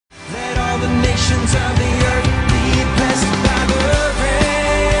foundations of the earth be blessed by the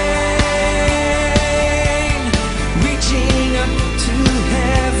rain, reaching up to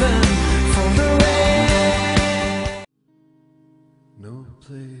heaven for the rain. No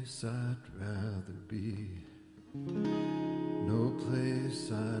place I'd rather be, no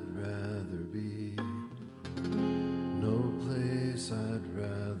place I'd rather be, no place I'd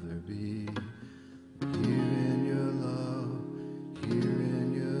rather be. Here in your love, here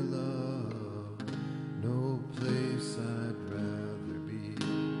in your love, no place I'd rather be,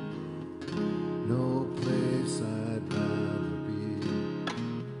 no place I'd rather be,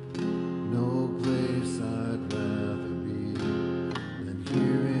 no place I'd rather be than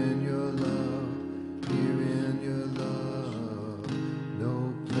here in your love, here in your love. No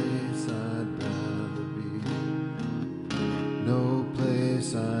place I'd rather be, no place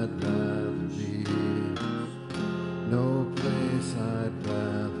I'd rather be.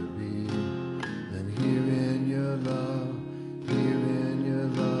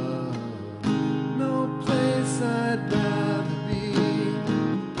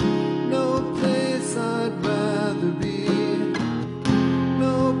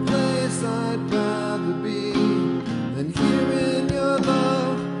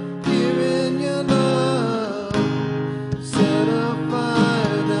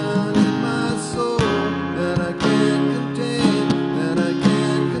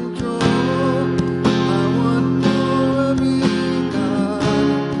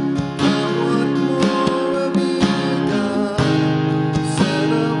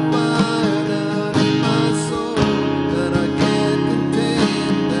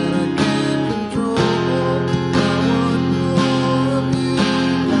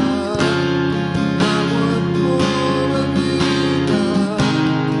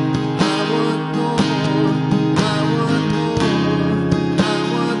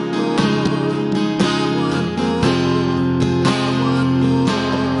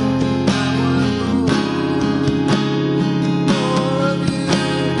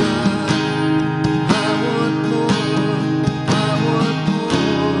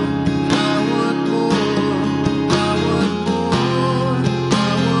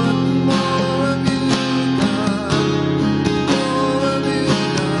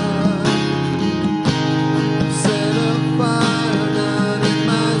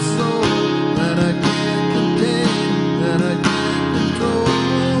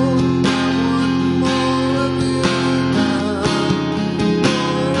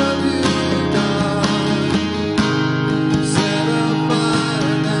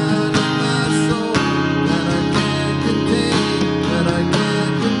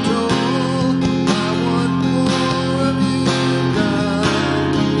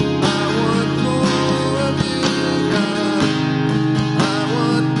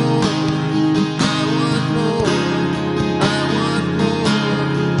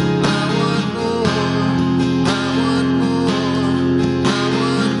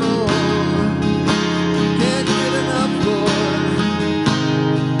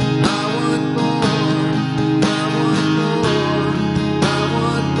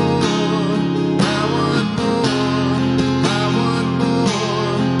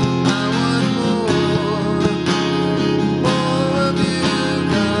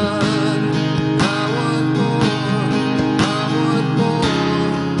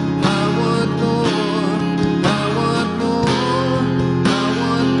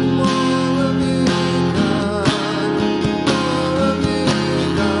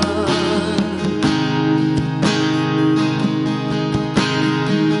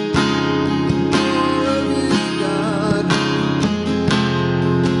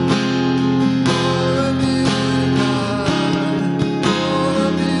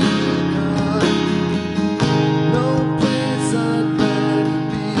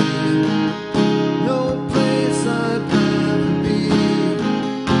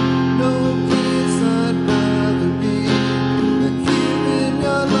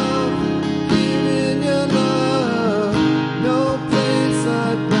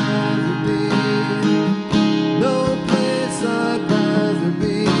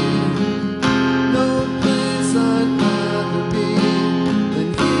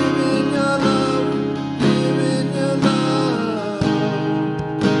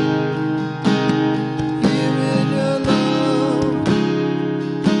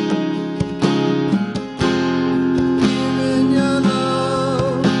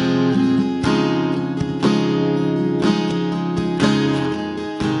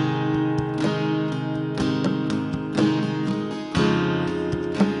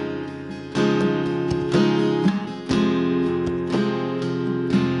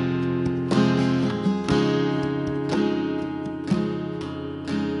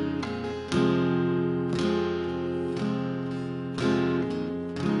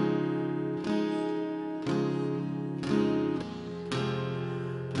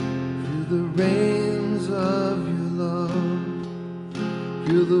 the rains of your love.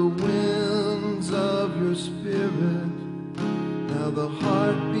 Feel the winds of your spirit. Now the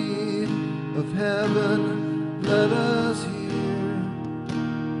heartbeat of heaven, let us hear.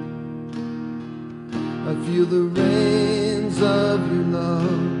 I feel the rains of your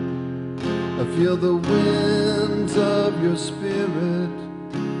love. I feel the winds of your spirit.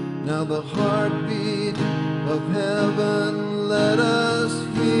 Now the heartbeat of heaven, let us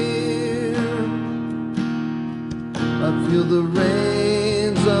hear. I feel the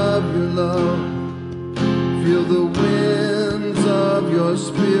rains of your love. Feel the winds of your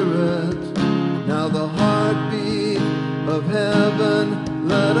spirit. Now the heartbeat of heaven,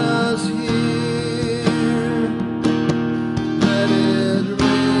 let us hear. Let it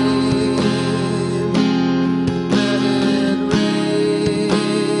rain. Let it rain.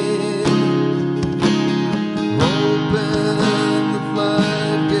 Open the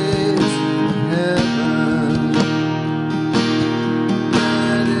floodgates of heaven.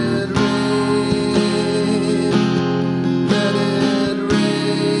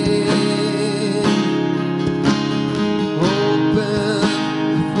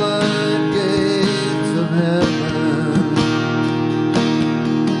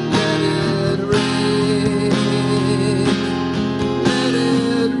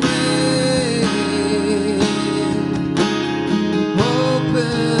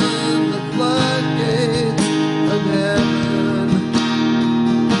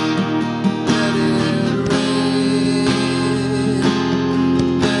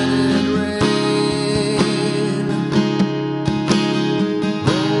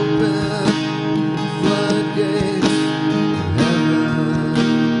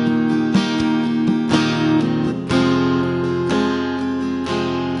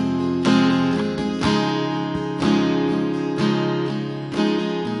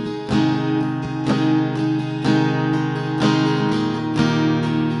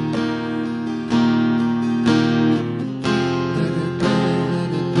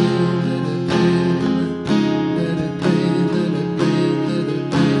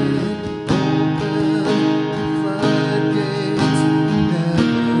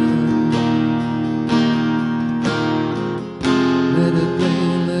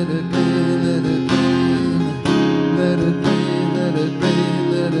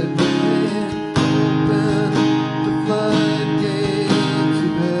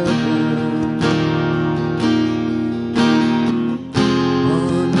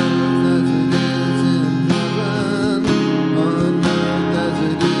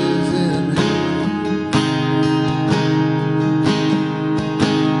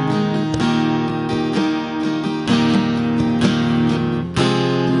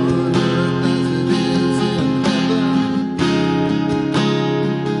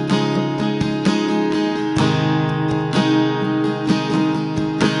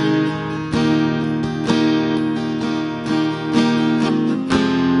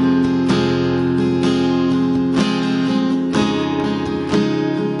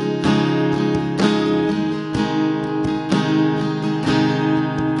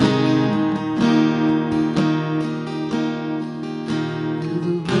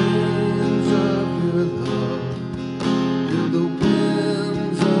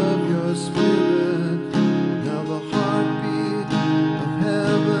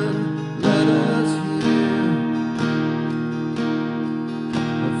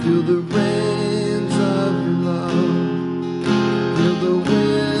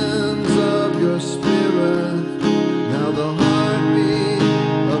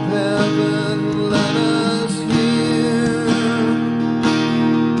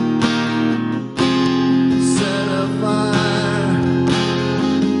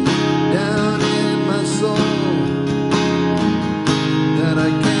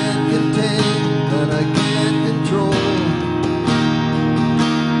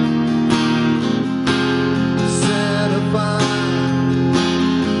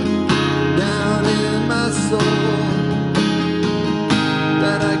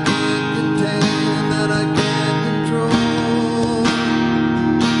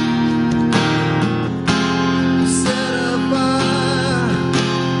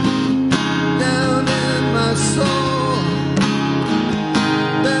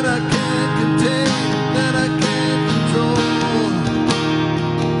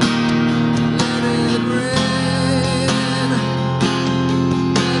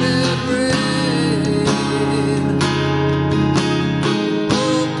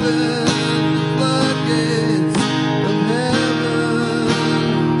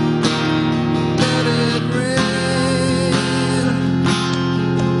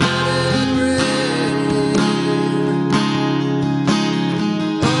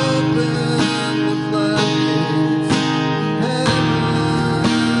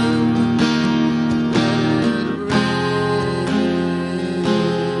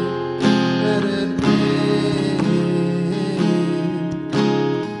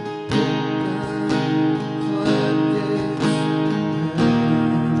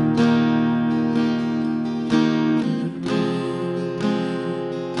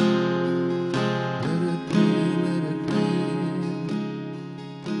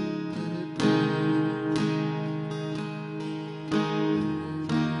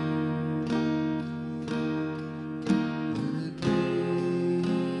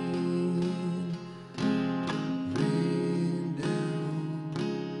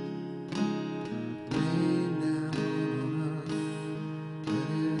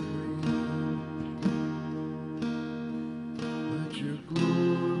 it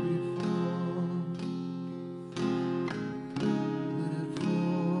glory fall. Let it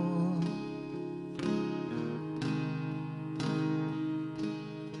fall.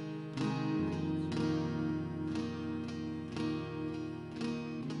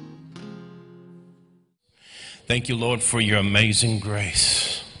 Thank you, Lord, for your amazing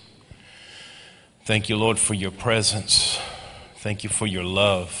grace. Thank you, Lord, for your presence. Thank you for your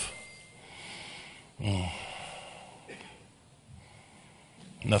love.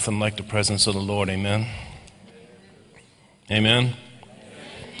 Nothing like the presence of the Lord, amen? Amen?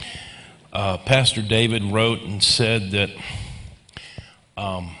 Pastor David wrote and said that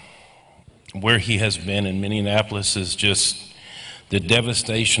where he has been in Minneapolis is just the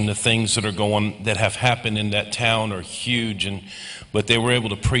devastation, the things that have happened in that town are huge, but they were able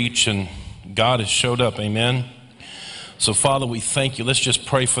to preach and God has showed up, amen? So Father, we thank you. Let's just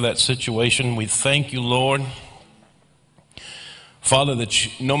pray for that situation. We thank you, Lord. Father, that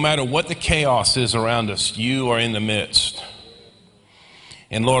no matter what the chaos is around us, you are in the midst.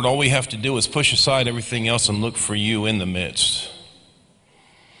 And Lord, all we have to do is push aside everything else and look for you in the midst.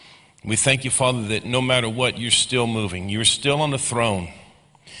 We thank you, Father, that no matter what, you're still moving. You're still on the throne.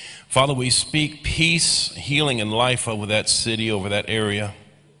 Father, we speak peace, healing, and life over that city, over that area.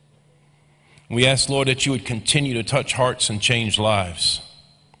 We ask, Lord, that you would continue to touch hearts and change lives.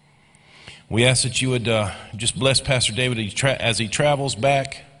 We ask that you would just bless Pastor David as he travels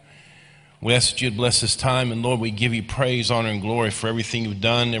back. We ask that you would bless this time. And, Lord, we give you praise, honor, and glory for everything you've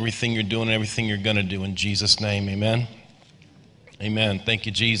done, everything you're doing, and everything you're going to do. In Jesus' name, amen. Amen. Thank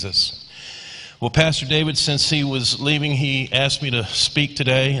you, Jesus. Well, Pastor David, since he was leaving, he asked me to speak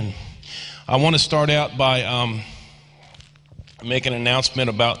today. And I want to start out by making an announcement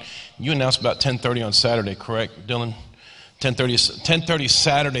about, you announced about 10:30 on Saturday, correct, Dylan? 10:30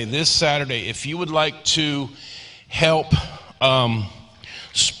 Saturday, this Saturday. If you would like to help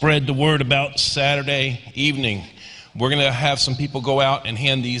spread the word about Saturday evening, we're going to have some people go out and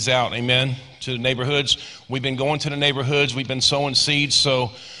hand these out, amen, to the neighborhoods. We've been going to the neighborhoods. We've been sowing seeds.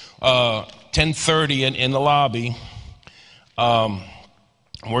 So 10:30 in the lobby,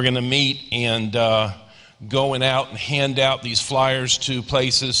 we're going to meet and going out and hand out these flyers to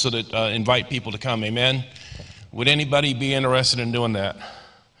places so that invite people to come, amen. Would anybody be interested in doing that?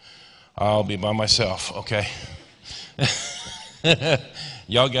 I'll be by myself, okay.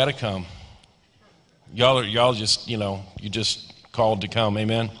 Y'all got to come. Y'all just, you just called to come,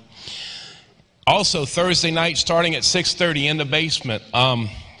 amen. Also, Thursday night, starting at 6:30 in the basement,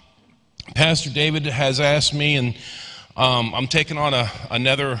 Pastor David has asked me, and I'm taking on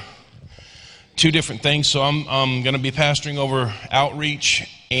another 2 different things. So I'm going to be pastoring over outreach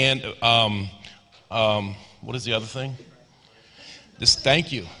and what is the other thing?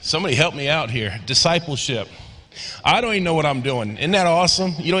 Thank you. Somebody help me out here. Discipleship. I don't even know what I'm doing. Isn't that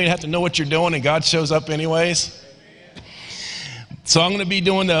awesome? You don't even have to know what you're doing, and God shows up anyways. So I'm going to be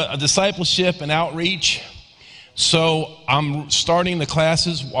doing a discipleship and outreach. So I'm starting the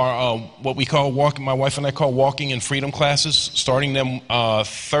classes, what we call my wife and I call Walking in Freedom classes, starting them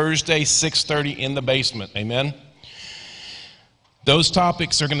Thursday, 6:30 in the basement. Amen. Those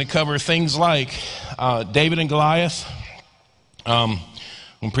topics are going to cover things like David and Goliath. I'm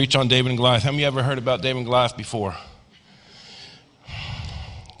going to preach on David and Goliath. How many of you ever heard about David and Goliath before?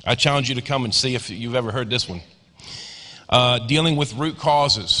 I challenge you to come and see if you've ever heard this one. Dealing with root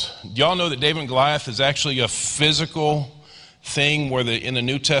causes. Do y'all know that David and Goliath is actually a physical thing where in the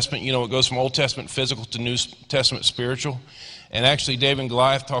New Testament, it goes from Old Testament physical to New Testament spiritual. And actually David and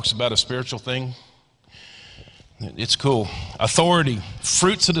Goliath talks about a spiritual thing. It's cool. Authority,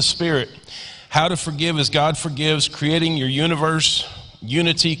 fruits of the Spirit, how to forgive as God forgives, creating your universe,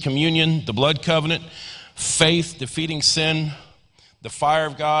 unity, communion, the blood covenant, faith, defeating sin, the fire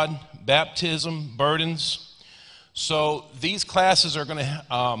of God, baptism, burdens. So these classes are going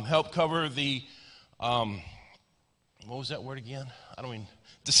to help cover the, what was that word again?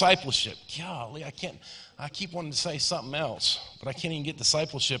 Discipleship. Golly, I keep wanting to say something else, but I can't even get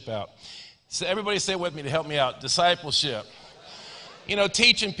discipleship out. So everybody say it with me to help me out. Discipleship.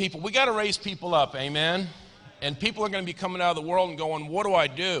 Teaching people. We got to raise people up, amen? And people are going to be coming out of the world and going, what do I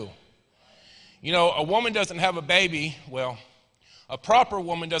do? A woman doesn't have a baby, a proper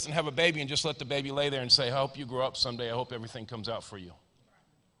woman doesn't have a baby and just let the baby lay there and say, I hope you grow up someday. I hope everything comes out for you.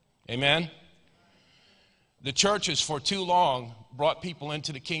 Amen? The church has for too long brought people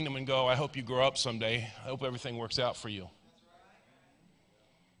into the kingdom and go, I hope you grow up someday. I hope everything works out for you.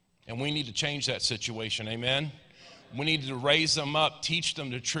 And we need to change that situation. Amen? We need to raise them up, teach them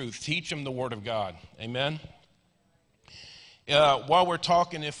the truth, teach them the Word of God. Amen? While we're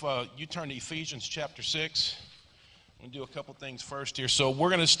talking, if you turn to Ephesians chapter 6, I'm going to do a couple things first here. So we're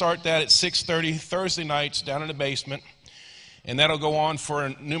going to start that at 6:30 Thursday nights down in the basement, and that'll go on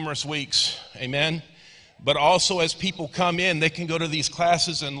for numerous weeks. Amen? But also as people come in, they can go to these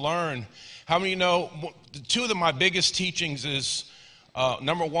classes and learn. How many know, two of my biggest teachings is,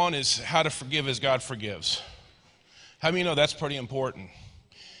 number one is how to forgive as God forgives. How many know that's pretty important?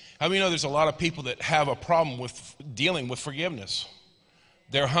 How many know there's a lot of people that have a problem with dealing with forgiveness?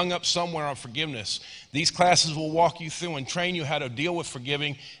 They're hung up somewhere on forgiveness. These classes will walk you through and train you how to deal with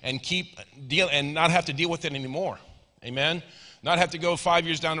forgiving and and not have to deal with it anymore. Amen? Not have to go 5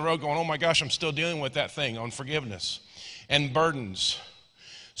 years down the road going, oh my gosh, I'm still dealing with that thing on forgiveness. And burdens.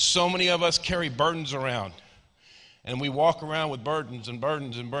 So many of us carry burdens around. And we walk around with burdens and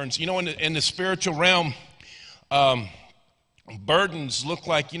burdens and burdens. You know, in the spiritual realm, burdens look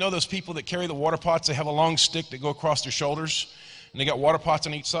like, you know those people that carry the water pots, they have a long stick that go across their shoulders, and they got water pots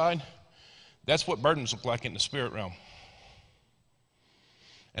on each side? That's what burdens look like in the spirit realm.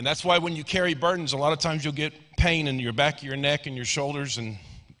 And that's why when you carry burdens, a lot of times you'll get pain in your back of your neck and your shoulders and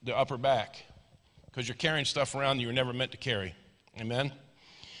the upper back, because you're carrying stuff around that you were never meant to carry. Amen?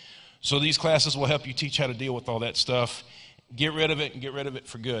 So these classes will help you teach how to deal with all that stuff. Get rid of it, and get rid of it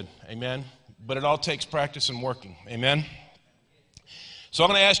for good. Amen? But it all takes practice and working. Amen? So I'm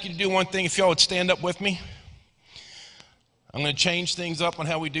going to ask you to do one thing. If y'all would stand up with me. I'm going to change things up on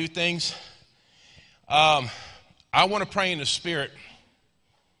how we do things. I want to pray in the Spirit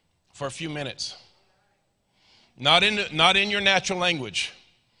for a few minutes. Not in your natural language.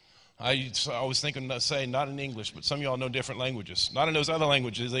 I was thinking to say not in English, but some of y'all know different languages. Not in those other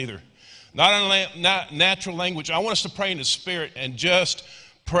languages either. Not in natural language. I want us to pray in the Spirit and just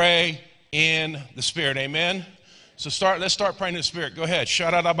pray in the Spirit. Amen? So let's start praying in the Spirit. Go ahead.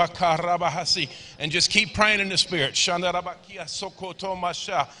 And just keep praying in the Spirit.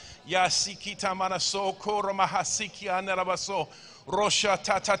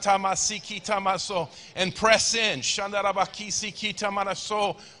 And press in.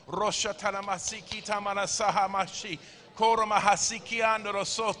 Kora mahasiki andro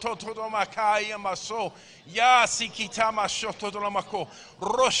so toto makaya maso ya sikita mashoto dolomako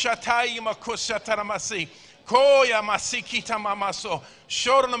roshatai makosataramasi koya masikita mamaso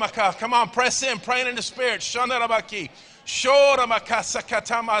shorna maka. Come on, press in, praying in the Spirit. Shandarabaki shora makasa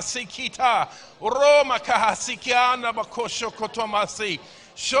katama sikita roma kahasiki anda bakosho kotomasi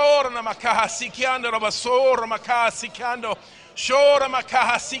shorna makahasiki anda rabasora makasikando shora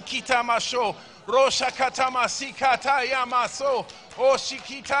makahasikita masho Rosha katama sikata yamaso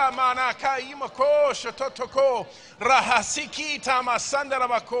oshikita manaka imako shototoko rahasikita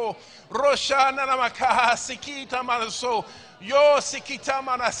masandarabako rosha nanamaka sikita manaso yo sikita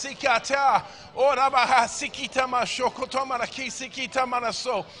manasikata orabaha sikita mashokoto manakisikita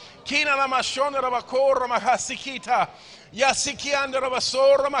manaso kina namashona rabako ramahasikita yasikianda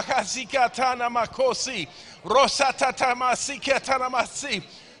rabaso ramahasikata namakosi rosatata masikata namasi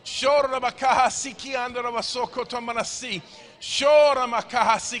Shora makaha siki andara basoko tamanasi. Shora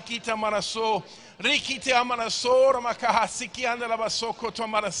makaha siki tamanaso. Rikite amanaso makaha siki andara basoko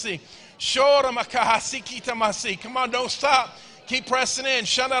tamanasi. Shora makaha siki tamasi. Come on, don't stop. Keep pressing in.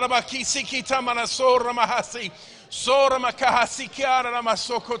 Shandara baki siki tamanaso ramahasi. Sora makaha siki andara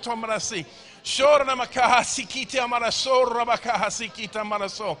basoko tamanasi. Shora makaha siki tamanaso ramakaha siki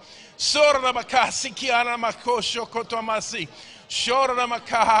tamanaso. Sora makaha siki andara makosho kotomasi. Shora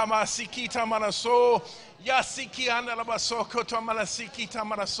makaha masikita manaso yasiki andalabaso kotomasikita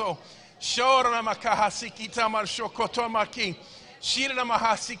manaso shora makaha sikita marsho kotomaki shira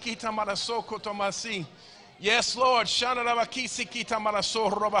mahasikita manaso kotomasi. Yes, Lord. Shana rabaki sikita manaso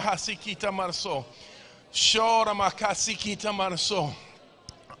robahasikita manaso shora makasikita manaso.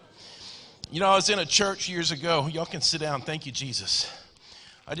 You know, I was in a church years ago. Y'all can sit down. Thank you, Jesus.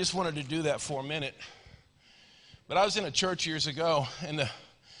 I just wanted to do that for a minute. But I was in a church years ago, and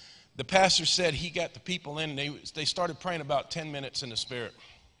the pastor said he got the people in, and they started praying about 10 minutes in the Spirit.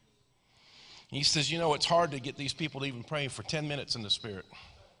 He says, you know, it's hard to get these people to even pray for 10 minutes in the Spirit.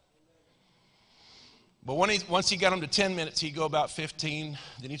 But once he got them to 10 minutes, he'd go about 15,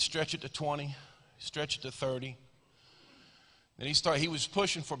 then he'd stretch it to 20, stretch it to 30. Then he was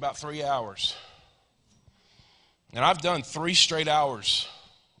pushing for about 3 hours. And I've done 3 straight hours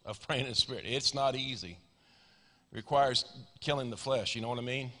of praying in the Spirit. It's not easy. Requires killing the flesh, you know what I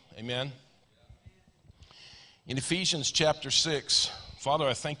mean? Amen? In Ephesians chapter 6, Father,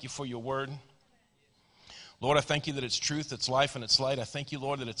 I thank you for your word. Lord, I thank you that it's truth, it's life, and it's light. I thank you,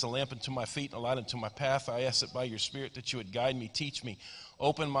 Lord, that it's a lamp unto my feet and a light unto my path. I ask that by your Spirit that you would guide me, teach me,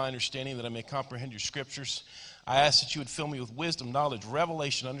 open my understanding that I may comprehend your scriptures. I ask that you would fill me with wisdom, knowledge,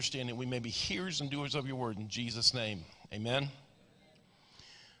 revelation, understanding, that we may be hearers and doers of your word. In Jesus' name, amen.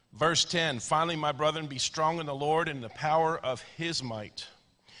 Verse 10, finally, my brethren, be strong in the Lord and in the power of his might.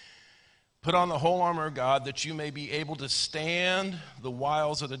 Put on the whole armor of God, that you may be able to stand the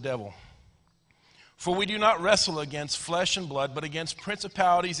wiles of the devil. For we do not wrestle against flesh and blood, but against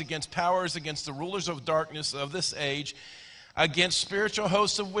principalities, against powers, against the rulers of darkness of this age, against spiritual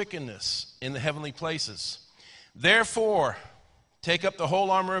hosts of wickedness in the heavenly places. Therefore, take up the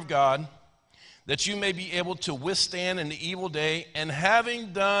whole armor of God, that you may be able to withstand in the evil day, and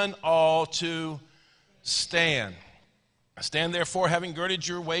having done all, to stand. Stand therefore, having girded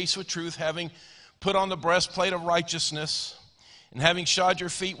your waist with truth, having put on the breastplate of righteousness, and having shod your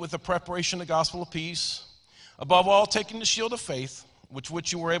feet with the preparation of the gospel of peace, above all taking the shield of faith, with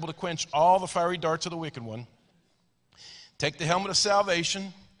which you were able to quench all the fiery darts of the wicked one. Take the helmet of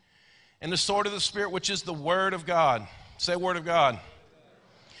salvation and the sword of the Spirit, which is the word of God. Say word of God.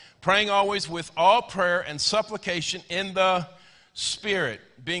 Praying always with all prayer and supplication in the Spirit,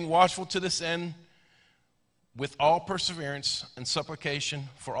 being watchful to this end with all perseverance and supplication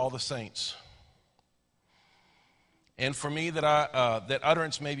for all the saints. And for me, that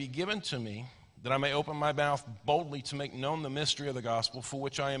utterance may be given to me, that I may open my mouth boldly to make known the mystery of the gospel, for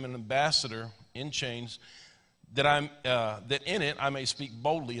which I am an ambassador in chains, that in it I may speak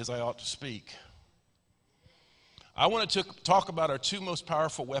boldly as I ought to speak. I want to talk about our two most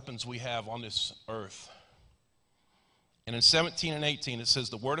powerful weapons we have on this earth. And in 17 and 18, it says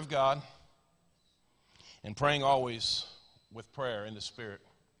the word of God and praying always with prayer in the Spirit.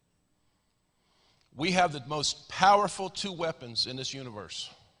 We have the most powerful two weapons in this universe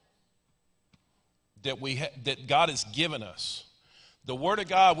that God has given us. The Word of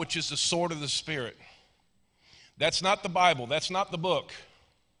God, which is the sword of the Spirit. That's not the Bible. That's not the book.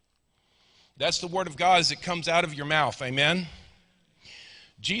 That's the Word of God as it comes out of your mouth. Amen?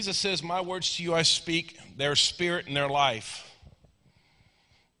 Jesus says, my words to you I speak, their spirit and their life.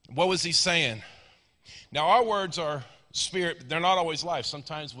 What was he saying? Now, our words are spirit, but they're not always life.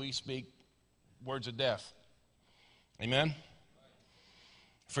 Sometimes we speak words of death. Amen?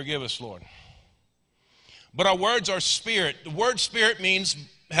 Forgive us, Lord. But our words are spirit. The word spirit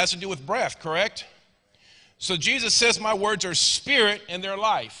has to do with breath, correct? So Jesus says, my words are spirit and they're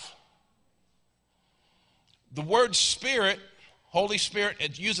life. The word spirit, Holy Spirit,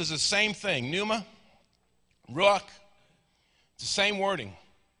 it uses the same thing. Pneuma, ruach, it's the same wording.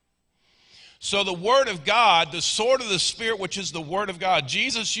 So the word of God, the sword of the Spirit, which is the word of God.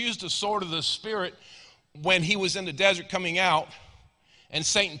 Jesus used the sword of the Spirit when he was in the desert coming out and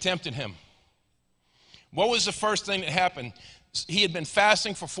Satan tempted him. What was the first thing that happened? He had been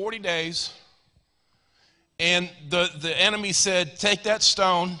fasting for 40 days and the enemy said, take that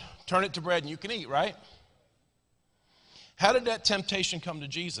stone, turn it to bread and you can eat, right? How did that temptation come to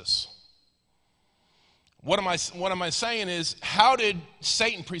Jesus? What am I saying is, how did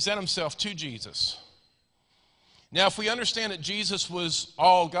Satan present himself to Jesus? Now, if we understand that Jesus was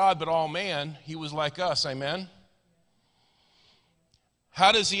all God but all man, he was like us, amen?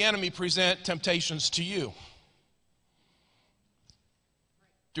 How does the enemy present temptations to you?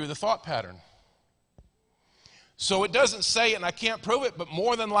 Through the thought pattern. So it doesn't say it, and I can't prove it, but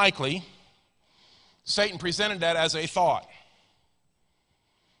more than likely, Satan presented that as a thought.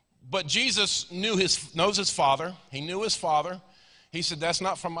 But Jesus knows his Father. He knew his Father. He said, that's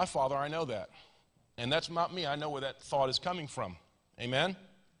not from my Father. I know that. And that's not me. I know where that thought is coming from. Amen?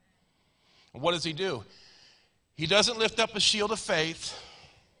 And what does he do? He doesn't lift up a shield of faith.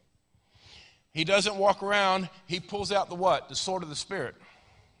 He doesn't walk around. He pulls out the what? The sword of the Spirit.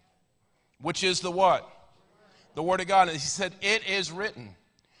 Which is the what? The Word of God. And he said, it is written.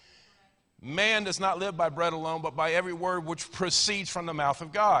 Man does not live by bread alone, but by every word which proceeds from the mouth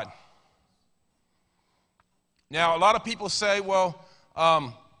of God. Now, a lot of people say, well,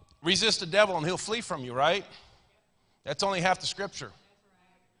 resist the devil and he'll flee from you, right? That's only half the scripture.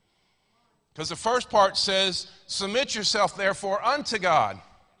 Because the first part says, submit yourself therefore unto God.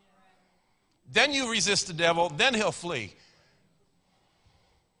 Then you resist the devil, then he'll flee.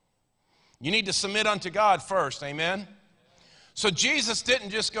 You need to submit unto God first, amen? So Jesus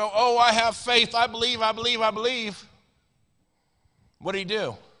didn't just go, oh, I have faith, I believe, I believe, I believe. What did he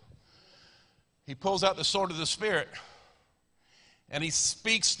do? He pulls out the sword of the Spirit and he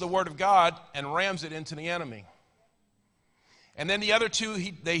speaks the word of God and rams it into the enemy. And then the other two,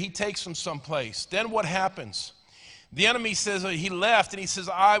 he takes them someplace. Then what happens? The enemy says, he left and he says,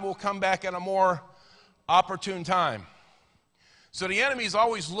 I will come back in a more opportune time. So the enemy is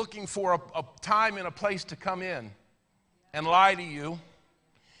always looking for a time and a place to come in and lie to you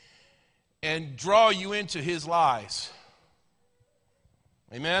and draw you into his lies.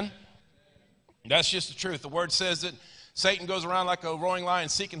 Amen? That's just the truth. The word says that Satan goes around like a roaring lion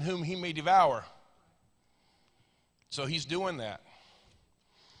seeking whom he may devour. So he's doing that.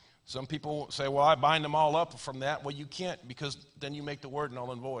 Some people say, well, I bind them all up from that. Well, you can't, because then you make the word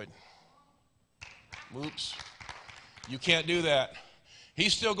null and void. Oops. You can't do that.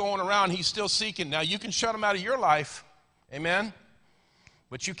 He's still going around. He's still seeking. Now, you can shut him out of your life. Amen?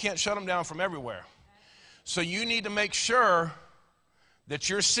 But you can't shut him down from everywhere. So you need to make sure that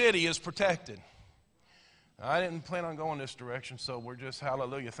your city is protected. I didn't plan on going this direction, so we're just,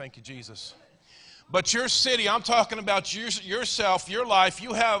 hallelujah, thank you, Jesus. But your city, I'm talking about yourself, your life.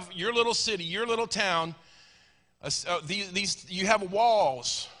 You have your little city, your little town. You have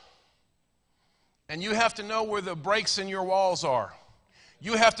walls. And you have to know where the breaks in your walls are.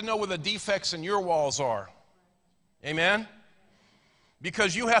 You have to know where the defects in your walls are. Amen?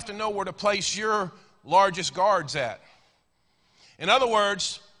 Because you have to know where to place your largest guards at. In other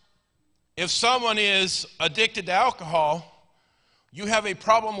words, if someone is addicted to alcohol, you have a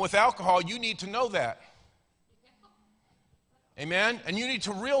problem with alcohol, you need to know that. Amen? And you need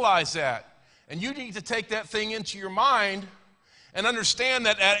to realize that. And you need to take that thing into your mind and understand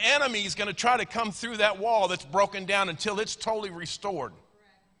that an enemy is going to try to come through that wall that's broken down until it's totally restored.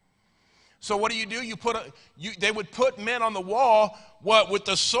 So what do? They would put men on the wall, with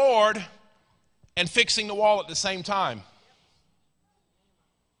the sword and fixing the wall at the same time.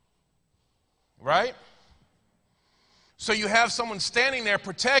 Right? So you have someone standing there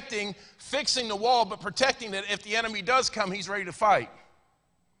protecting, fixing the wall, but protecting that if the enemy does come, he's ready to fight.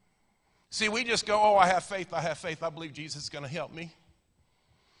 See, we just go, oh, I have faith, I believe Jesus is going to help me.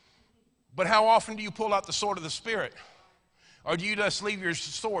 But how often do you pull out the sword of the Spirit? Or do you just leave your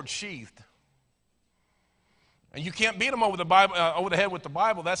sword sheathed? And you can't beat them over the head with the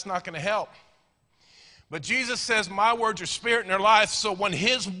Bible. That's not going to help. But Jesus says, my words are spirit and they're life. So when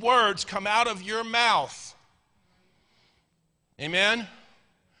his words come out of your mouth, amen,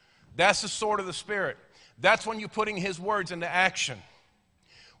 that's the sword of the Spirit. That's when you're putting his words into action.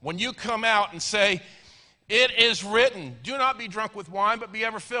 When you come out and say, it is written, do not be drunk with wine, but be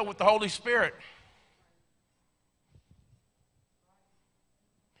ever filled with the Holy Spirit.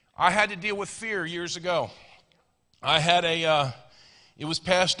 I had to deal with fear years ago. I had it was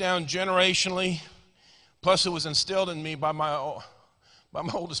passed down generationally, plus it was instilled in me by my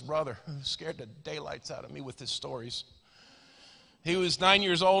oldest brother, who scared the daylights out of me with his stories. He was 9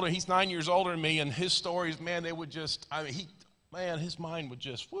 years older. He's 9 years older than me, and his stories, man, they would just, his mind would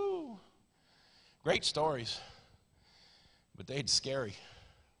just, woo. Great stories, but they'd scary.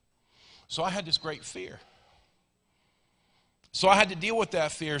 So I had this great fear. So I had to deal with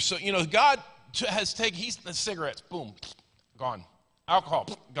that fear. So, God has taken, the cigarettes, boom, gone. Alcohol,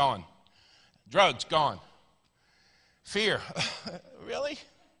 gone. Drugs, gone. Fear, really?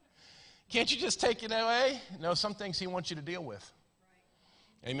 Can't you just take it away? No, some things he wants you to deal with.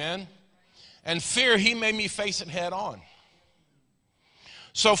 Amen? And fear, he made me face it head on.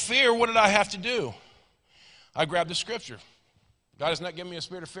 So fear, what did I have to do? I grabbed the scripture. God has not given me a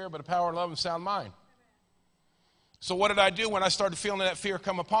spirit of fear, but a power of love and sound mind. So what did I do when I started feeling that fear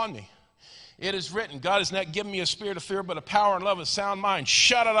come upon me? It is written, God has not given me a spirit of fear, but a power and love and sound mind.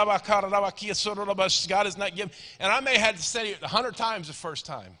 God has not given, and I may have had to say it 100 times the first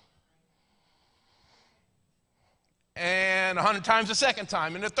time. And 100 times the second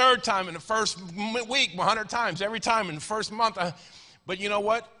time, and the third time, in the first week, 100 times, every time in the first month. But you know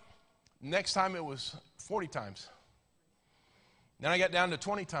what? Next time it was 40 times. Then I got down to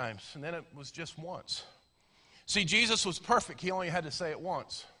 20 times, and then it was just once. See, Jesus was perfect. He only had to say it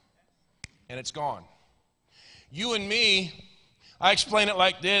once, and it's gone. You and me, I explain it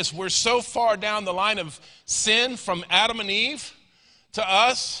like this. We're so far down the line of sin from Adam and Eve to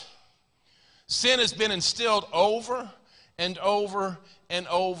us. Sin has been instilled over and over and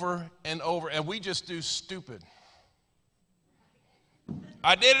over and over, and we just do stupid.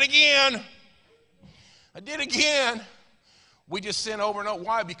 I did it again. We just sin over and over.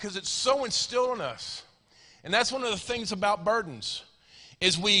 Why? Because it's so instilled in us. And that's one of the things about burdens,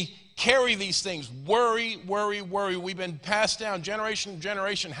 is we carry these things. Worry. We've been passed down generation to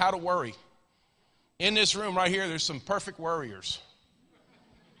generation how to worry. In this room right here, there's some perfect worriers.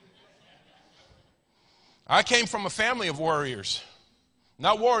 I came from a family of worriers.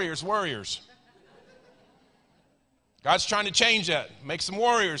 Not warriors, worriers. God's trying to change that. Make some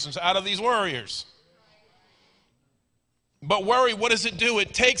warriors out of these worriers. But worry, what does it do?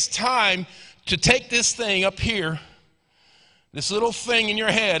 It takes time to take this thing up here, this little thing in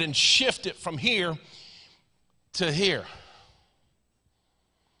your head, and shift it from here to here.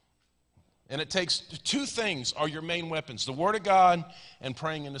 And it takes two things are your main weapons, the Word of God and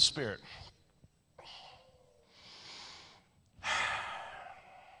praying in the Spirit.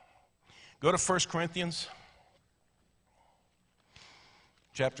 Go to 1 Corinthians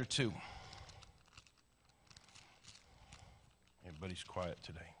chapter 2. Everybody's quiet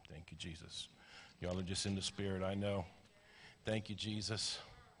today. Thank you, Jesus. Y'all are just in the Spirit, I know. Thank you, Jesus.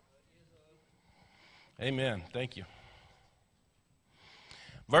 Amen. Thank you.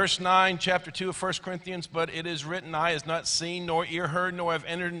 Verse 9, chapter 2 of 1 Corinthians, but it is written, eye has not seen, nor ear heard, nor have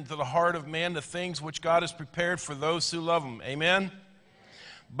entered into the heart of man the things which God has prepared for those who love him. Amen?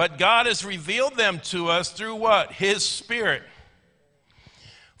 But God has revealed them to us through what? His Spirit.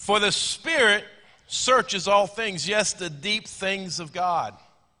 For the Spirit searches all things, yes, the deep things of God.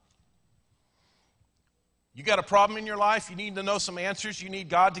 You got a problem in your life, you need to know some answers, you need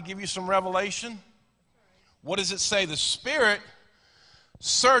God to give you some revelation. What does it say? The Spirit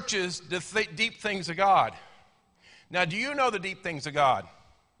searches the deep things of God. Now, do you know the deep things of God?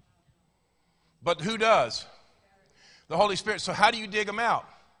 But who does? The Holy Spirit. So how do you dig them out?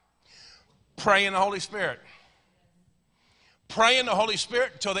 Pray in the Holy Spirit. Pray in the Holy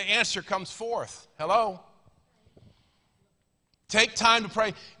Spirit until the answer comes forth. Hello? Take time to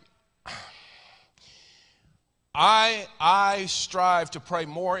pray. I strive to pray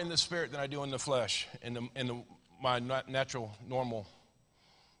more in the Spirit than I do in the flesh, in my natural, normal.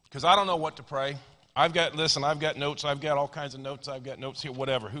 Because I don't know what to pray. I've got notes, I've got all kinds of notes, I've got notes here,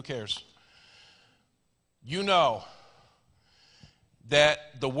 whatever, who cares? You know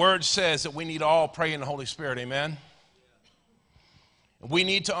that the Word says that we need to all pray in the Holy Spirit, amen? We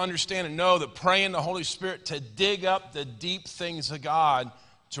need to understand and know that pray in the Holy Spirit to dig up the deep things of God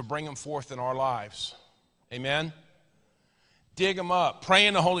to bring them forth in our lives. Amen? Dig them up. Pray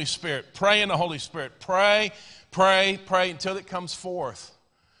in the Holy Spirit. Pray in the Holy Spirit. Pray until it comes forth.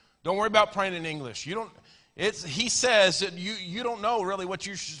 Don't worry about praying in English. He says that you don't know really what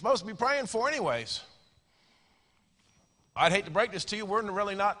you're supposed to be praying for anyways. I'd hate to break this to you. We're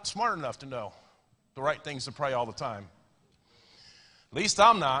really not smart enough to know the right things to pray all the time. At least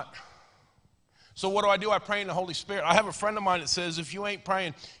I'm not. So what do? I pray in the Holy Spirit. I have a friend of mine that says if you ain't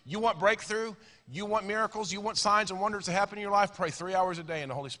praying, you want breakthrough, you want miracles, you want signs and wonders to happen in your life, pray 3 hours a day in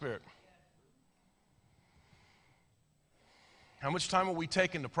the Holy Spirit. How much time are we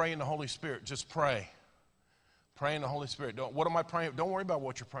taking to pray in the Holy Spirit? Just pray. Pray in the Holy Spirit. What am I praying? Don't worry about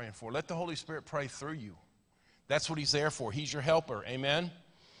what you're praying for. Let the Holy Spirit pray through you. That's what he's there for. He's your helper. Amen?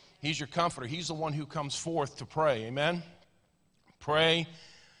 He's your comforter. He's the one who comes forth to pray. Amen? Pray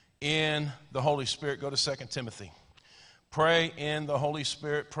in the Holy Spirit. Go to 2 Timothy. Pray in the Holy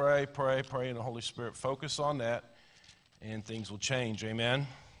Spirit. Pray in the Holy Spirit. Focus on that, and things will change. Amen?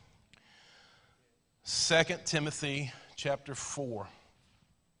 2 Timothy chapter 4.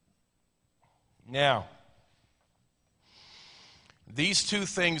 Now, these two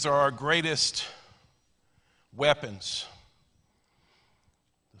things are our greatest weapons.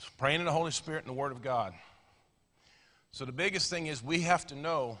 Praying in the Holy Spirit and the Word of God. So the biggest thing is we have to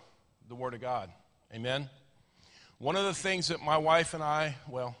know the Word of God. Amen? One of the things that my wife and I,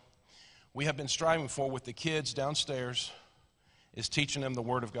 we have been striving for with the kids downstairs is teaching them the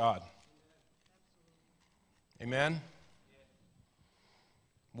Word of God. Amen?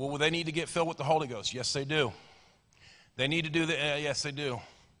 Well, will they need to get filled with the Holy Ghost? Yes, they do. They need to do that? Yes, they do.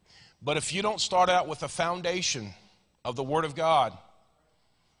 But if you don't start out with a foundation of the Word of God,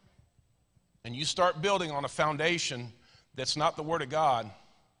 and you start building on a foundation that's not the Word of God,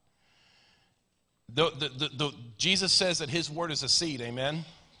 Jesus says that His Word is a seed, amen?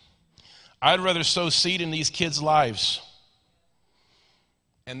 I'd rather sow seed in these kids' lives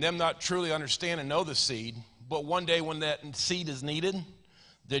and them not truly understand and know the seed, but one day when that seed is needed,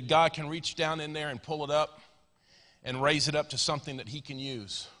 that God can reach down in there and pull it up and raise it up to something that He can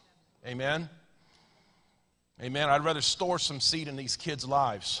use. Amen? Amen. I'd rather store some seed in these kids'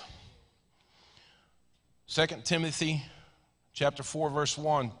 lives. 2 Timothy chapter 4, verse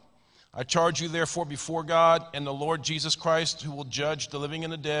 1. I charge you therefore before God and the Lord Jesus Christ, who will judge the living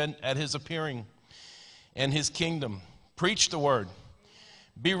and the dead at His appearing and His kingdom. Preach the word.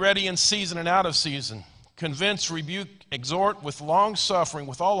 Be ready in season and out of season. Convince, rebuke, exhort with long suffering,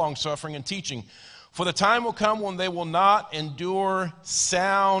 with all long suffering and teaching. For the time will come when they will not endure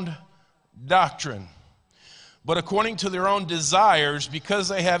sound doctrine, but according to their own desires, because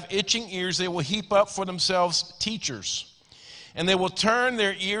they have itching ears, they will heap up for themselves teachers. And they will turn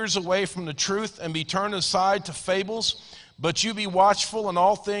their ears away from the truth and be turned aside to fables. But you be watchful in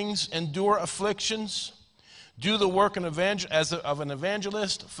all things, endure afflictions, do the work of an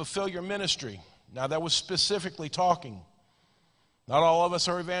evangelist, fulfill your ministry. Now that was specifically talking. Not all of us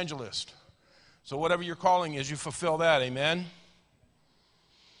are evangelists. So whatever your calling is, you fulfill that, amen?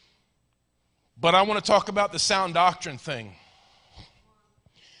 But I want to talk about the sound doctrine thing.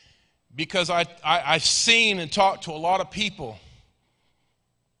 Because I've seen and talked to a lot of people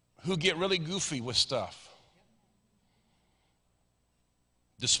who get really goofy with stuff.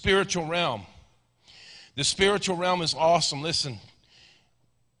 The spiritual realm. The spiritual realm is awesome. Listen,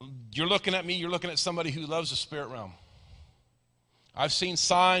 you're looking at me, you're looking at somebody who loves the spirit realm. I've seen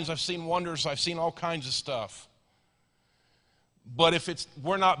signs, I've seen wonders, I've seen all kinds of stuff. But if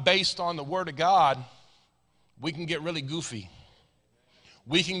we're not based on the Word of God, we can get really goofy.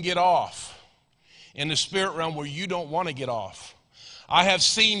 We can get off in the spirit realm where you don't want to get off. I have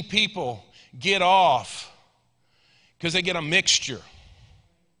seen people get off because they get a mixture.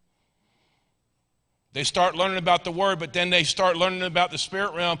 They start learning about the Word, but then they start learning about the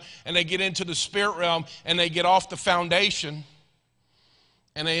spirit realm, and they get into the spirit realm, and they get off the foundation,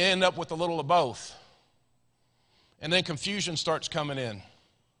 and they end up with a little of both. And then confusion starts coming in.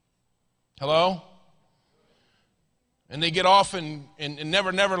 Hello? And they get off in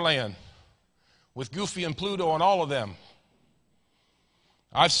Never Land with Goofy and Pluto and all of them.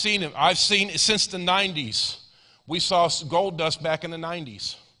 I've seen it. I've seen it since the 90s. We saw gold dust back in the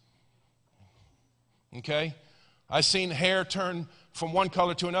 90s. Okay? I've seen hair turn from one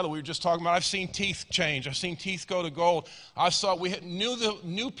color to another. We were just talking about, I've seen teeth change. I've seen teeth go to gold. We knew the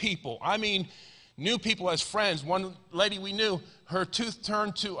new people. I mean, new people as friends. One lady we knew, her tooth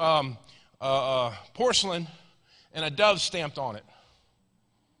turned to porcelain and a dove stamped on it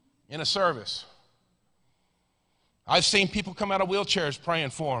in a service. I've seen people come out of wheelchairs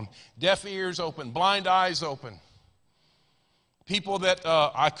praying for them. Deaf ears open, blind eyes open. People that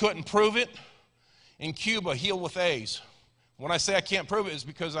I couldn't prove it in Cuba healed with A's. When I say I can't prove it, it's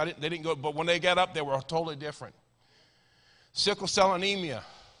because they didn't go, but when they got up, they were totally different. Sickle cell anemia.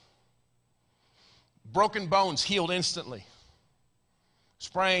 Broken bones healed instantly.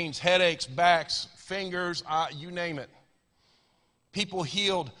 Sprains, headaches, backs, fingers, you name it. People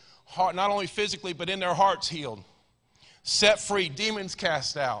healed, not only physically, but in their hearts healed. Set free, demons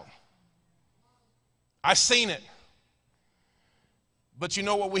cast out. I've seen it. But you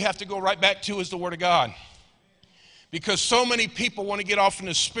know what we have to go right back to is the Word of God. Because so many people want to get off in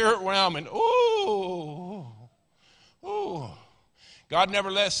the spirit realm and, ooh. God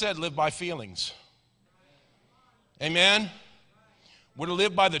never said live by feelings. Amen? We're to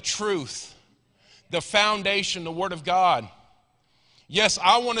live by the truth, the foundation, the Word of God. Yes,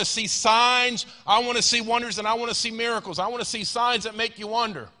 I want to see signs, I want to see wonders, and I want to see miracles. I want to see signs that make you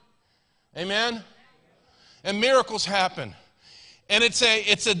wonder. Amen? And miracles happen. And it's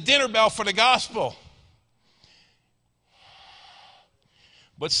a dinner bell for the gospel.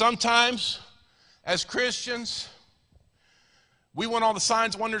 But sometimes, as Christians, we want all the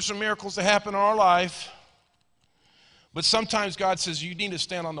signs, wonders, and miracles to happen in our life. But sometimes God says, you need to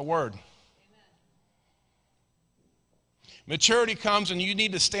stand on the Word. Amen. Maturity comes and you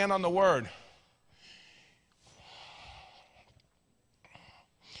need to stand on the Word.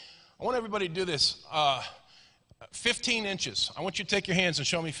 I want everybody to do this. 15 inches. I want you to take your hands and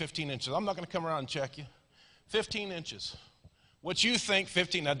show me 15 inches. I'm not going to come around and check you. 15 inches. What you think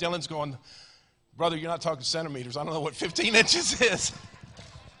 15. Now Dylan's going, brother, you're not talking centimeters. I don't know what 15 inches is.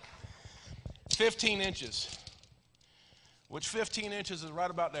 15 inches. Which 15 inches is right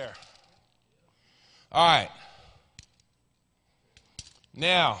about there. All right.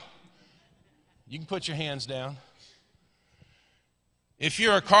 Now, you can put your hands down. If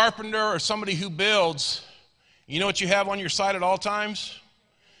you're a carpenter or somebody who builds, you know what you have on your side at all times?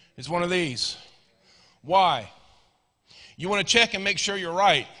 It's one of these. Why? You want to check and make sure you're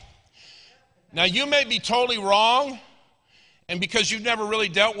right. Now, you may be totally wrong, and because you've never really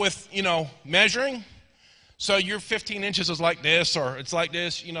dealt with, measuring, so your 15 inches is like this, or it's like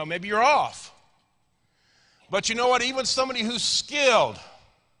this, maybe you're off. But you know what? Even somebody who's skilled,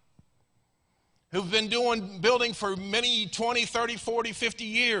 who've been building for many 20, 30, 40, 50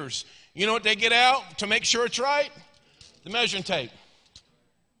 years, you know what they get out to make sure it's right? The measuring tape.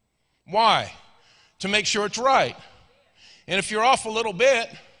 Why? To make sure it's right. And if you're off a little bit,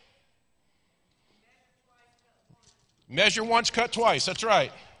 measure once, cut twice. That's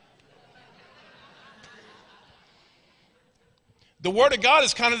right. The Word of God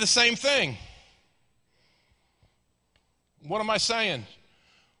is kind of the same thing. What am I saying?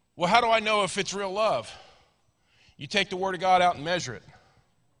 Well, how do I know if it's real love? You take the Word of God out and measure it.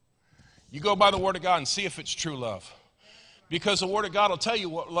 You go by the Word of God and see if it's true love. Because the Word of God will tell you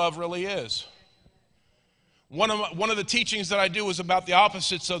what love really is. One of the teachings that I do is about the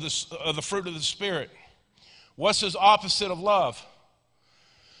opposites of the fruit of the Spirit. What's the opposite of love?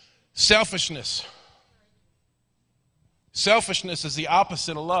 Selfishness. Selfishness is the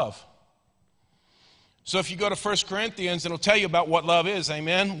opposite of love. So if you go to 1 Corinthians, it'll tell you about what love is,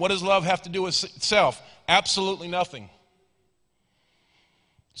 amen? What does love have to do with self? Absolutely nothing.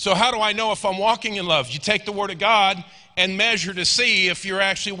 So how do I know if I'm walking in love? You take the Word of God and measure to see if you're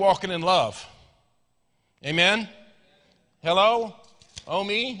actually walking in love. Amen? Hello? Oh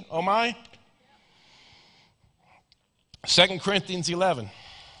me? Oh my? 2 Corinthians 11.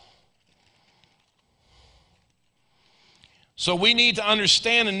 So we need to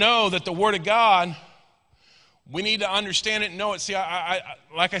understand and know that the Word of God, we need to understand it and know it. See,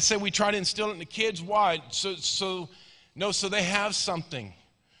 like I said, we try to instill it in the kids. Why? So they have something.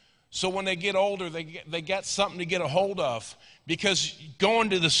 So when they get older, they get something to get a hold of. Because going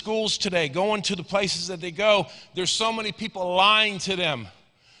to the schools today, going to the places that they go, there's so many people lying to them,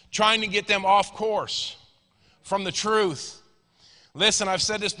 trying to get them off course from the truth. Listen, I've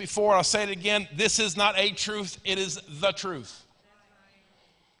said this before, I'll say it again. This is not a truth, it is the truth.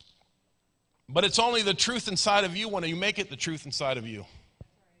 But it's only the truth inside of you when you make it the truth inside of you.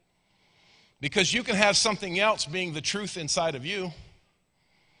 Because you can have something else being the truth inside of you.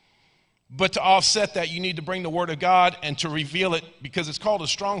 But to offset that, you need to bring the Word of God and to reveal it, because it's called a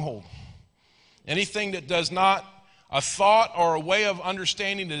stronghold. Anything that does not, a thought or a way of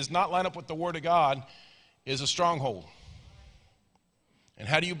understanding that does not line up with the Word of God is a stronghold. And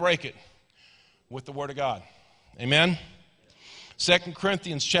how do you break it? With the Word of God. Amen? 2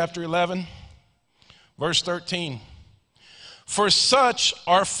 Corinthians chapter 11, verse 13. For such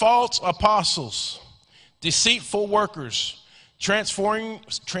are false apostles, deceitful workers,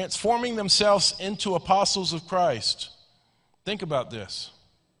 transforming themselves into apostles of Christ. Think about this.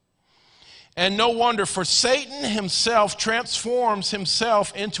 And no wonder, for Satan himself transforms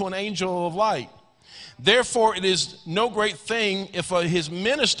himself into an angel of light. Therefore, it is no great thing if his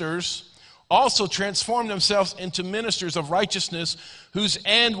ministers also transform themselves into ministers of righteousness, whose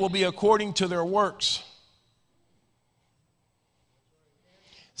end will be according to their works.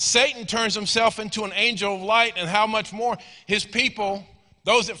 Satan turns himself into an angel of light, and how much more his people,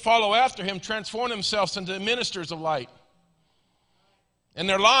 those that follow after him, transform themselves into ministers of light. And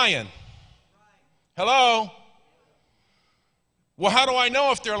they're lying. Hello? Well, how do I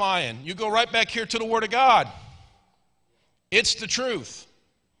know if they're lying? You go right back here to the Word of God. It's the truth.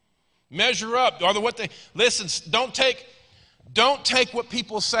 Measure up. Listen, don't take what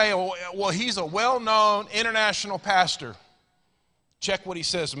people say, oh, well, he's a well-known international pastor. Check what he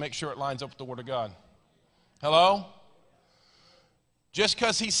says and make sure it lines up with the Word of God. Hello? Just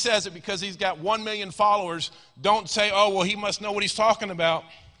because he says it, because he's got 1 million followers, don't say, oh, well, he must know what he's talking about.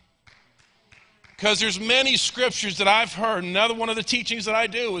 Because there's many scriptures that I've heard. Another one of the teachings that I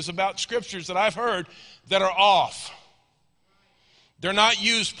do is about scriptures that I've heard that are off. They're not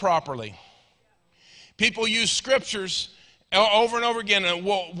used properly. People use scriptures over and over again. And,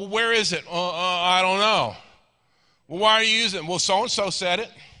 well, where is it? I don't know. Well, why are you using it? Well, so-and-so said it.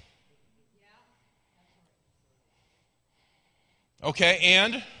 Okay,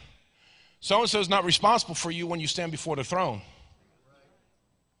 and so-and-so is not responsible for you when you stand before the throne.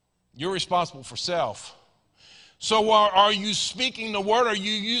 You're responsible for self. So are you speaking the word? Are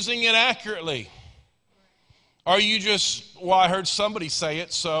you using it accurately? Are you just, well, I heard somebody say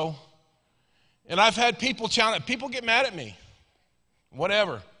it, so. And I've had people challenge, people get mad at me.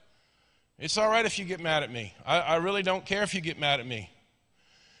 Whatever. It's all right if you get mad at me. I really don't care if you get mad at me.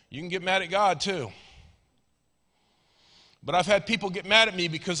 You can get mad at God too. But I've had people get mad at me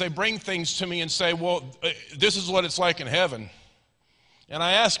because they bring things to me and say, well, this is what it's like in heaven. And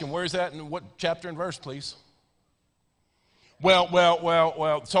I ask them, where's that in what chapter and verse, please? Well,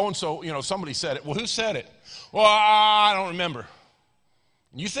 so-and-so, somebody said it. Well, who said it? Well, I don't remember.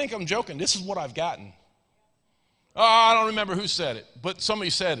 You think I'm joking? This is what I've gotten. Oh, I don't remember who said it, but somebody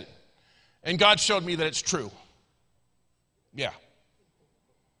said it. And God showed me that it's true. Yeah.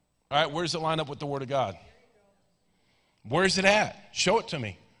 All right, where does it line up with the Word of God? Where's it at? Show it to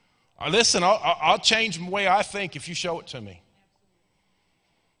me. Listen, I'll change the way I think if you show it to me.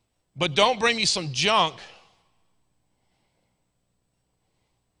 But don't bring me some junk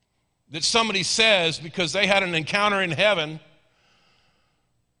that somebody says because they had an encounter in heaven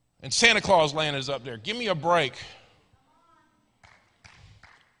and Santa Claus land is up there. Give me a break.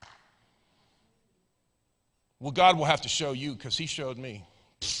 Well, God will have to show you because he showed me.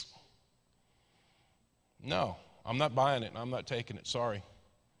 No, I'm not buying it and I'm not taking it. Sorry.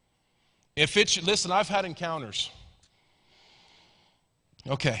 Listen, I've had encounters.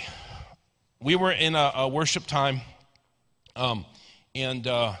 Okay. We were in a worship time, and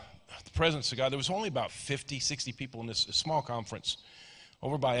the presence of God, there was only about 50, 60 people in this small conference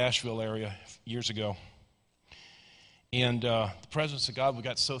over by Asheville area years ago. And the presence of God, we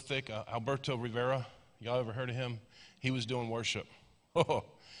got so thick. Alberto Rivera, y'all ever heard of him? He was doing worship. Oh,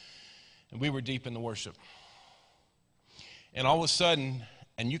 and we were deep in the worship. And all of a sudden,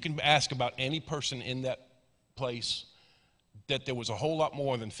 and you can ask about any person in that place, that there was a whole lot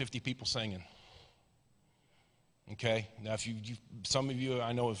more than 50 people singing. Okay? Now, if you some of you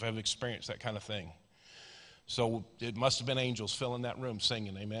I know have experienced that kind of thing. So it must have been angels filling that room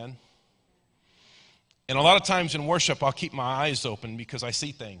singing, amen? And a lot of times in worship, I'll keep my eyes open because I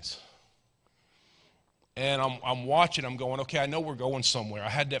see things. And I'm watching, I'm going, okay, I know we're going somewhere. I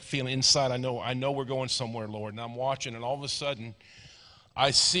had that feeling inside, I know we're going somewhere, Lord. And I'm watching, and all of a sudden,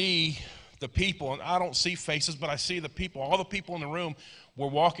 I see the people, and I don't see faces, but I see the people. All the people in the room were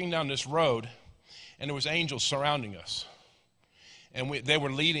walking down this road, and there was angels surrounding us. And they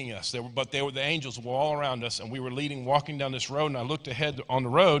were leading us. The angels were all around us, and we were walking down this road, and I looked ahead on the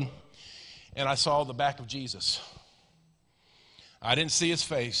road, and I saw the back of Jesus. I didn't see his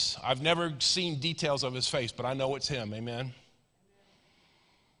face. I've never seen details of his face, but I know it's him, amen?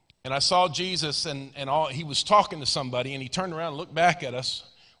 And I saw Jesus, and he was talking to somebody, and he turned around and looked back at us,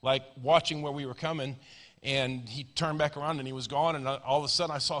 like watching where we were coming, and he turned back around, and he was gone, and all of a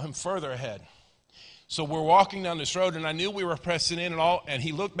sudden I saw him further ahead. So we're walking down this road, and I knew we were pressing in and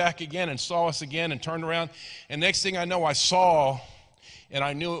he looked back again and saw us again and turned around, and next thing I know, I saw, and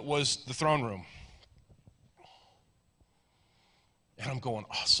I knew it was the throne room. And I'm going,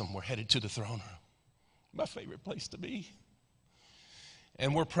 awesome, we're headed to the throne room. My favorite place to be.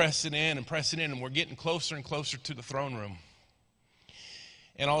 And we're pressing in, and we're getting closer and closer to the throne room.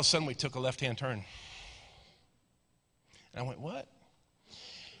 And all of a sudden, we took a left-hand turn. And I went, what?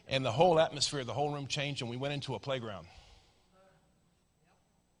 And the whole atmosphere, the whole room changed, and we went into a playground.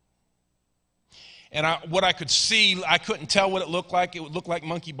 And what I could see, I couldn't tell what it looked like. It would look like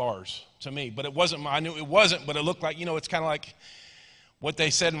monkey bars to me, but it wasn't. I knew it wasn't, but it looked like, it's kind of like what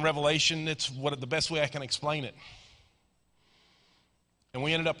they said in Revelation. It's the best way I can explain it. And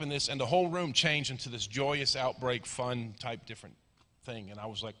we ended up in this, and the whole room changed into this joyous outbreak, fun type different thing. And I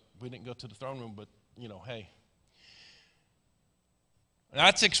was like, we didn't go to the throne room, but, hey. And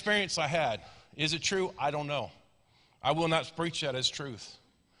that's the experience I had. Is it true? I don't know. I will not preach that as truth.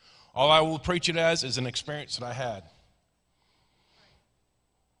 All I will preach it as is an experience that I had.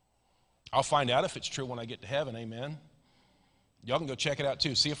 I'll find out if it's true when I get to heaven, amen. Y'all can go check it out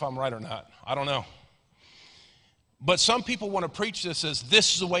too, see if I'm right or not. I don't know. But some people want to preach this as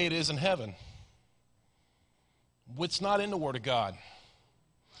this is the way it is in heaven. It's not in the Word of God.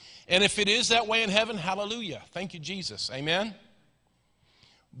 And if it is that way in heaven, hallelujah. Thank you, Jesus. Amen.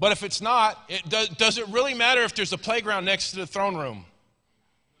 But if it's not, does it really matter if there's a playground next to the throne room?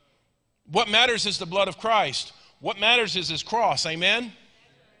 What matters is the blood of Christ. What matters is his cross. Amen.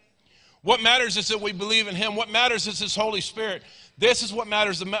 What matters is that we believe in him. What matters is his Holy Spirit. This is what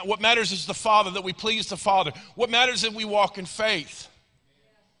matters. What matters is the Father, that we please the Father. What matters is that we walk in faith.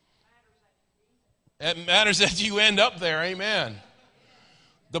 It matters that you end up there. Amen.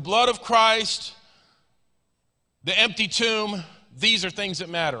 The blood of Christ, the empty tomb, these are things that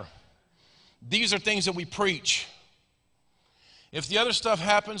matter. These are things that we preach. If the other stuff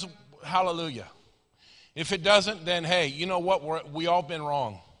happens, hallelujah. If it doesn't, then hey, you know what? We all been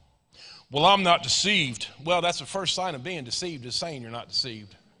wrong. Well, I'm not deceived. Well, that's the first sign of being deceived, is saying you're not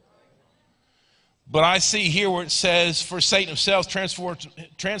deceived. But I see here where it says, for Satan himself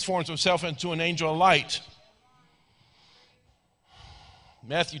transforms himself into an angel of light.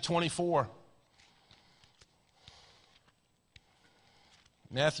 Matthew 24.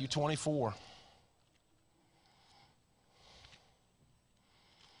 Matthew 24.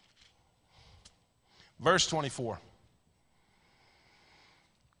 Verse 24.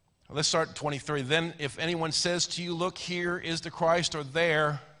 Let's start at 23. Then if anyone says to you, look, here is the Christ, or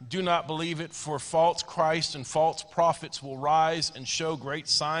there, do not believe it, for false Christs and false prophets will rise and show great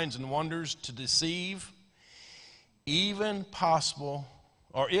signs and wonders to deceive, even possible,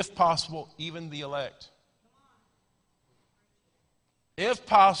 or if possible, even the elect. If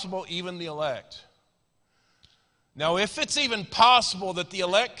possible, even the elect. Now, if it's even possible that the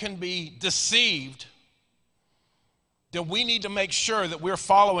elect can be deceived, then we need to make sure that we're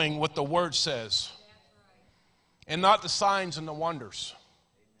following what the Word says and not the signs and the wonders.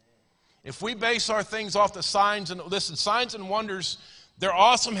 If we base our things off the signs, and listen, signs and wonders, they're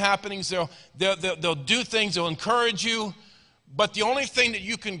awesome happenings. They'll do things, they'll encourage you, but the only thing that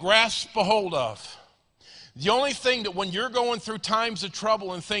you can grasp a hold of, The only thing that when you're going through times of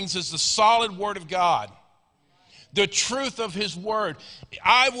trouble and things is the solid Word of God. The truth of His Word.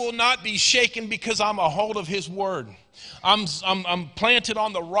 I will not be shaken because I'm a hold of His Word. I'm planted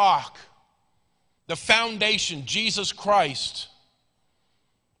on the rock, the foundation, Jesus Christ.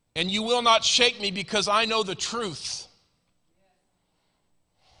 And you will not shake me because I know the truth.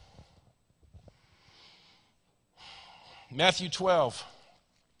 Matthew 12.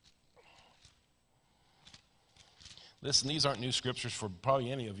 Listen, these aren't new scriptures for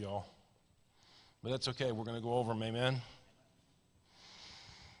probably any of y'all. But that's okay. We're going to go over them. Amen.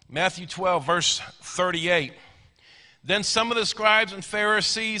 Matthew 12, verse 38. Then some of the scribes and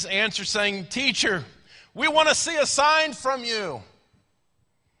Pharisees answered, saying, Teacher, we want to see a sign from you.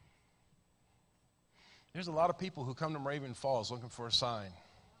 There's a lot of people who come to Raven Falls looking for a sign.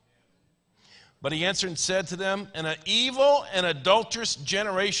 But he answered and said to them, An evil and adulterous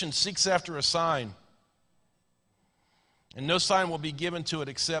generation seeks after a sign. And no sign will be given to it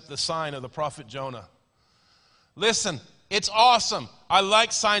except the sign of the prophet Jonah. Listen, it's awesome. I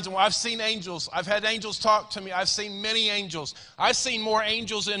like signs. I've seen angels. I've had angels talk to me. I've seen many angels. I've seen more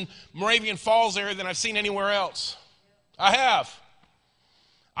angels in Moravian Falls area than I've seen anywhere else. I have.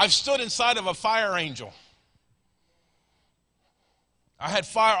 I've stood inside of a fire angel. I had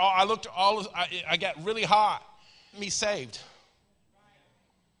fire. I looked all. I got really hot. Me saved.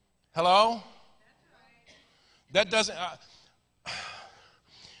 Hello? That doesn't.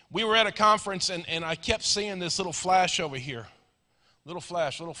 We were at a conference and I kept seeing this little flash over here. Little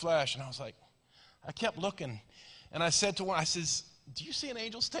flash. And I was like, I kept looking. And I said to one, I says, do you see an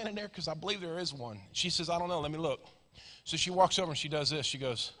angel standing there? Because I believe there is one. She says, I don't know. Let me look. So she walks over and she does this. She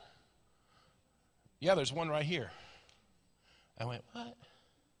goes, yeah, there's one right here. I went, what?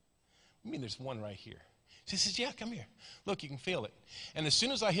 You mean there's one right here? She says, yeah, come here. Look, you can feel it. And as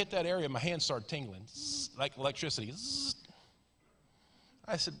soon as I hit that area, my hands started tingling, like electricity.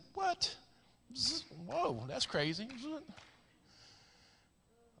 I said, what? Whoa, that's crazy.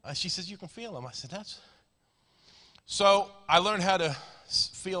 She says, you can feel them. I said, that's. So I learned how to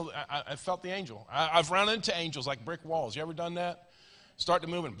feel. I felt the angel. I've run into angels like brick walls. You ever done that? Start to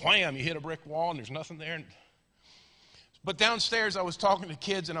move and blam, you hit a brick wall and there's nothing there. But downstairs, I was talking to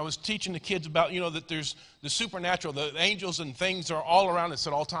kids, and I was teaching the kids about, that there's the supernatural. The angels and things are all around us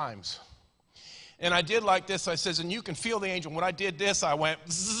at all times. And I did like this. I says, and you can feel the angel. When I did this, I went,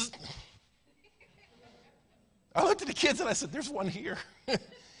 zzz. I looked at the kids, and I said, there's one here.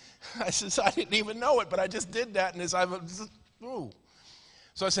 I says, I didn't even know it, but I just did that. And as I was, ooh.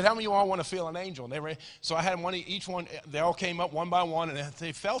 So I said, how many of you all want to feel an angel? And so I had one, each one, they all came up one by one, and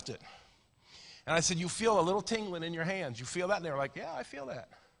they felt it. And I said, you feel a little tingling in your hands. You feel that? And they were like, yeah, I feel that.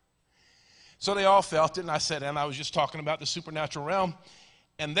 So they all felt it. And I said, and I was just talking about the supernatural realm.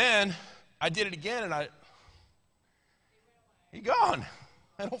 And then I did it again, and he gone.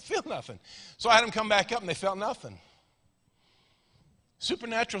 I don't feel nothing. So I had them come back up, and they felt nothing.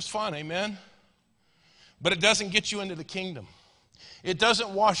 Supernatural's fun, amen? But it doesn't get you into the kingdom. It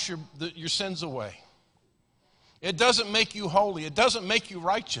doesn't wash your sins away. It doesn't make you holy. It doesn't make you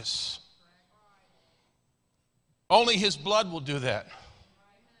righteous. Only His blood will do that.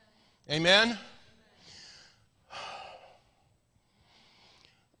 Amen?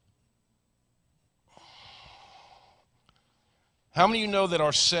 How many of you know that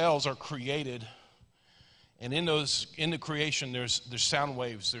our cells are created, and in the creation there's sound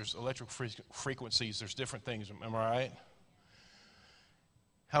waves, there's electric frequencies, there's different things. Am I right?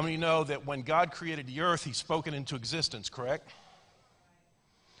 How many of you know that when God created the earth, He spoke it into existence, correct?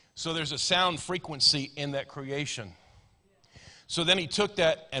 So there's a sound frequency in that creation. So then He took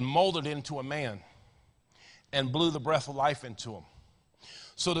that and molded it into a man and blew the breath of life into him.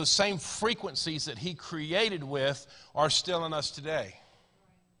 So the same frequencies that He created with are still in us today.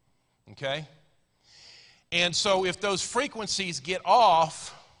 Okay? And so if those frequencies get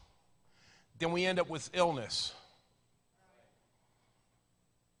off, then we end up with illness.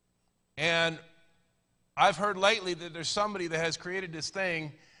 And I've heard lately that there's somebody that has created this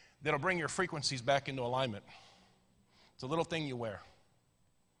thing that'll bring your frequencies back into alignment. It's a little thing you wear.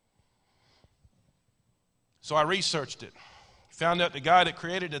 So I researched it. Found out the guy that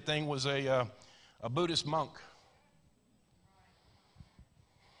created the thing was a Buddhist monk.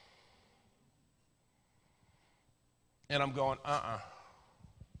 And I'm going,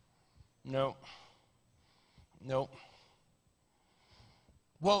 Nope.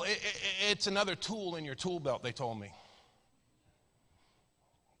 Well, it's another tool in your tool belt, they told me.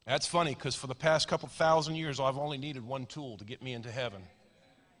 That's funny, because for the past couple thousand years, I've only needed one tool to get me into heaven.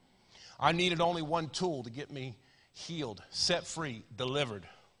 I needed only one tool to get me healed, set free, delivered.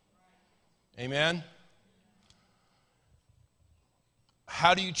 Amen?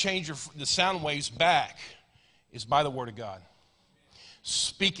 how do you change the sound waves back? Is by the Word of God.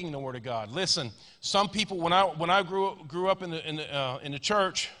 Speaking the Word of God. Listen, some people, when I grew up in the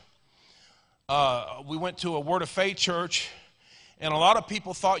church, we went to a Word of Faith church, and a lot of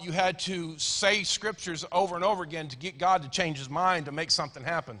people thought you had to say scriptures over and over again to get God to change his mind to make something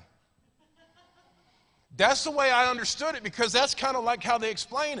happen. That's the way I understood it, because that's kind of like how they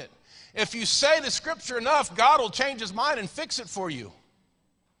explain it. If you say the scripture enough, God will change his mind and fix it for you.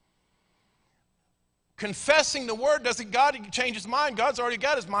 Confessing the word doesn't God change his mind. God's already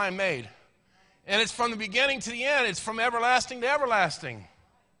got his mind made. And it's from the beginning to the end. It's from everlasting to everlasting.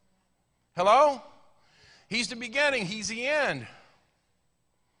 Hello? He's the beginning. He's the end.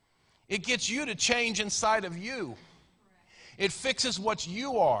 It gets you to change inside of you. It fixes what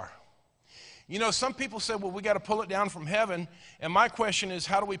you are. You know, some people say, well, we got to pull it down from heaven. And my question is,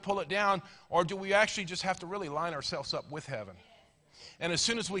 how do we pull it down? Or do we actually just have to really line ourselves up with heaven? And as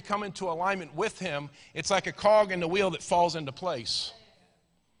soon as we come into alignment with him, it's like a cog in the wheel that falls into place.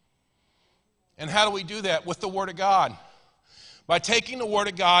 And how do we do that? With the Word of God. By taking the Word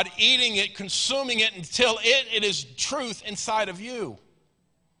of God, eating it, consuming it until it is truth inside of you.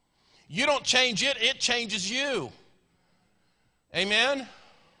 You don't change it, it changes you. Amen?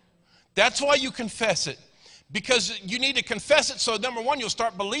 That's why you confess it. Because you need to confess it so, number one, you'll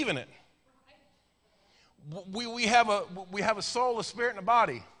start believing it. We have a soul, a spirit, and a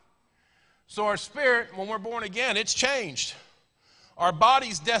body. So our spirit, when we're born again, it's changed. Our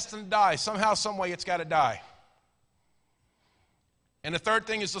body's destined to die. Somehow, some way, it's got to die. And the third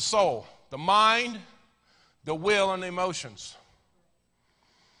thing is the soul, the mind, the will, and the emotions.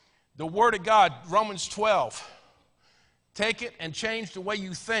 The Word of God, Romans 12. Take it and change the way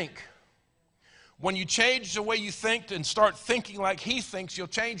you think. When you change the way you think and start thinking like he thinks, you'll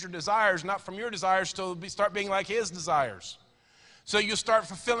change your desires, not from your desires, to start being like his desires. So you'll start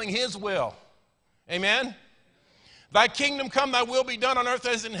fulfilling his will. Amen? Thy kingdom come, thy will be done on earth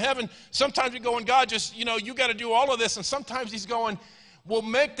as in heaven. Sometimes we go, and God just, you got to do all of this. And sometimes he's going, well,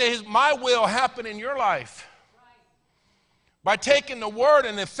 make my will happen in your life. By taking the word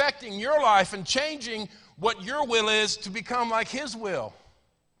and affecting your life and changing what your will is to become like his will.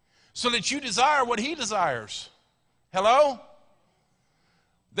 So that you desire what he desires. Hello?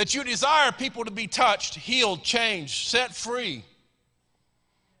 That you desire people to be touched, healed, changed, set free.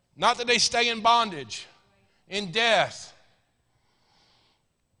 Not that they stay in bondage, in death.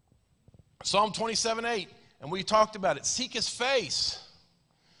 Psalm 27:8, and we talked about it. Seek his face.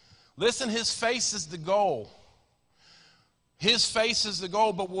 Listen, his face is the goal. His face is the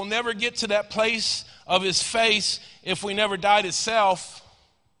goal, but we'll never get to that place of his face if we never die to self.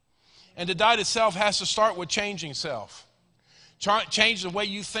 And to die to self has to start with changing self. Change the way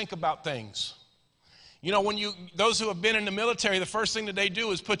you think about things. You know, those who have been in the military, the first thing that they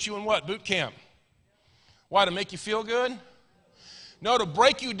do is put you in what? Boot camp. Why, to make you feel good? No, to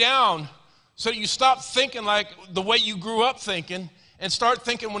break you down so that you stop thinking like the way you grew up thinking and start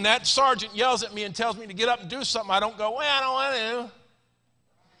thinking, when that sergeant yells at me and tells me to get up and do something, I don't go, well, I don't want to.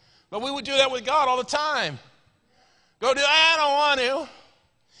 But we would do that with God all the time. Go do, I don't want to.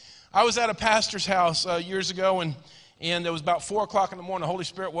 I was at a pastor's house years ago, and it was about 4 o'clock in the morning. The Holy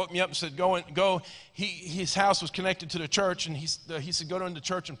Spirit woke me up and said, go. His house was connected to the church, and he said, go into the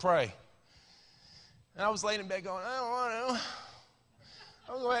church and pray. And I was laying in bed going, I don't want to. I'm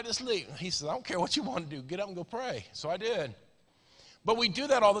going to go ahead and sleep. He said, I don't care what you want to do. Get up and go pray. So I did. But we do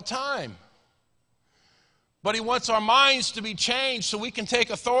that all the time. But he wants our minds to be changed so we can take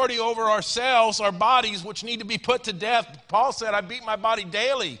authority over ourselves, our bodies, which need to be put to death. Paul said, I beat my body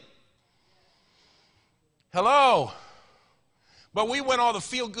daily. Hello. But we went all the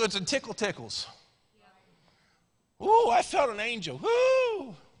feel goods and tickles. Ooh, I felt an angel.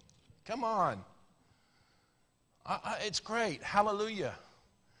 Woo! Come on. It's great. Hallelujah.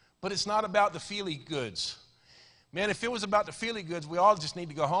 But it's not about the feely goods. Man, if it was about the feely goods, we all just need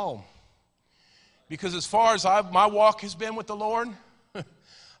to go home. Because as far as my walk has been with the Lord,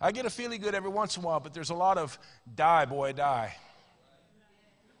 I get a feely good every once in a while, but there's a lot of die, boy, die.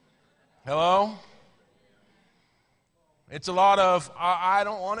 Hello? It's a lot of, I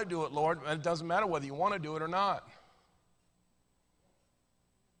don't want to do it, Lord. And it doesn't matter whether you want to do it or not.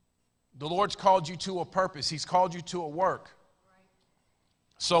 The Lord's called you to a purpose. He's called you to a work.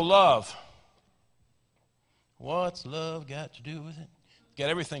 So love. What's love got to do with it? Got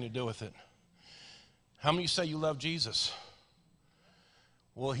everything to do with it. How many of you say you love Jesus?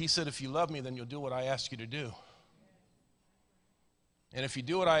 Well, he said, if you love me, then you'll do what I ask you to do. And if you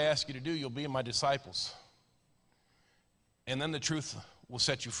do what I ask you to do, you'll be my disciples. And then the truth will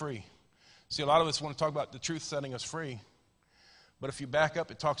set you free. See, a lot of us want to talk about the truth setting us free. But if you back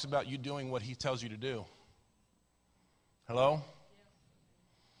up, it talks about you doing what he tells you to do. Hello?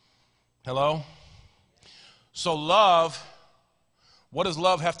 Hello? So love, what does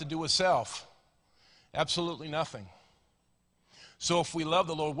love have to do with self? Absolutely nothing. So if we love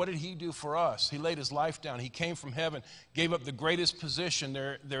the Lord, what did he do for us? He laid his life down. He came from heaven, gave up the greatest position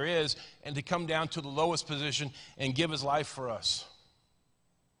there is, and to come down to the lowest position and give his life for us.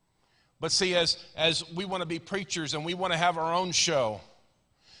 But see, as we want to be preachers and we want to have our own show,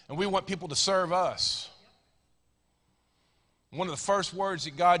 and we want people to serve us, one of the first words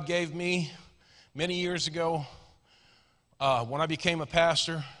that God gave me many years ago when I became a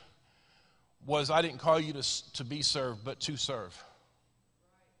pastor was, I didn't call you to be served, but to serve.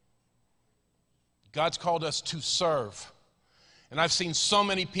 God's called us to serve. And I've seen so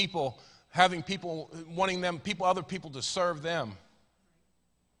many people having people, wanting other people to serve them.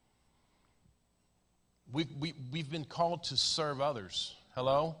 We've been called to serve others.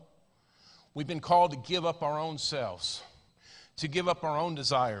 Hello? We've been called to give up our own selves, to give up our own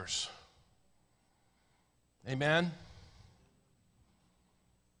desires. Amen?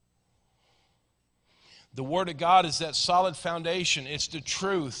 The Word of God is that solid foundation. It's the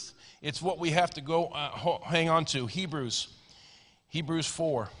truth. It's what we have to go hang on to. Hebrews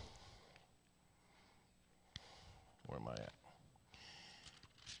 4. Where am I at?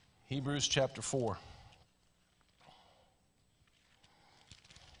 Hebrews chapter 4.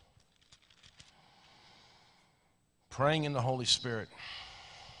 Praying in the Holy Spirit.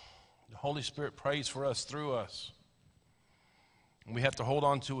 The Holy Spirit prays for us through us. And we have to hold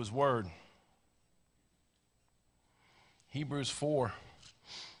on to his word. Hebrews 4,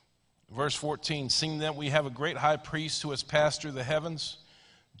 verse 14. Seeing that we have a great high priest who has passed through the heavens,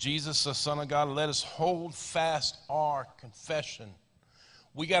 Jesus, the Son of God, let us hold fast our confession.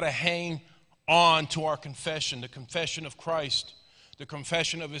 We got to hang on to our confession, the confession of Christ, the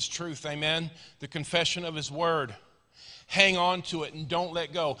confession of his truth, amen, the confession of his word. Hang on to it and don't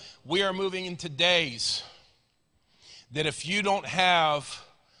let go. We are moving into days that if you don't have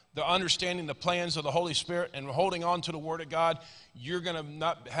the understanding, the plans of the Holy Spirit and holding on to the Word of God, you're going to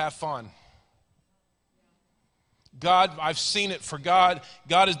not have fun. God, I've seen it for God.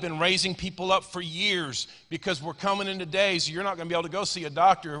 God has been raising people up for years because we're coming into days you're not going to be able to go see a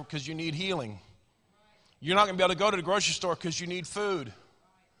doctor because you need healing. You're not going to be able to go to the grocery store because you need food.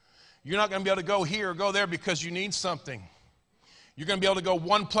 You're not going to be able to go here or go there because you need something. You're going to be able to go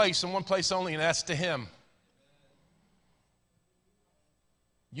one place and one place only, and that's to him.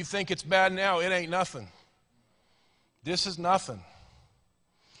 You think it's bad now, it ain't nothing. This is nothing.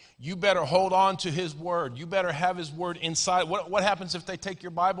 You better hold on to his word. You better have his word inside. What happens if they take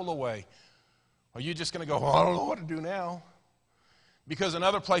your Bible away? Are you just going to go, well, I don't know what to do now? Because in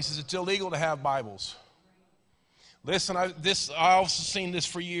other places it's illegal to have Bibles. Listen, I've also seen this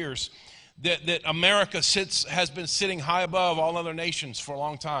for years, that America has been sitting high above all other nations for a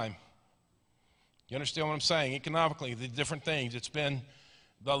long time. You understand what I'm saying? Economically, the different things. It's been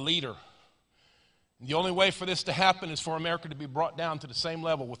the leader. The only way for this to happen is for America to be brought down to the same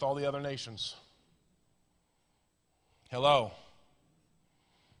level with all the other nations. Hello.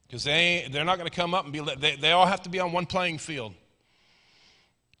 Because they're not going to come up and they all have to be on one playing field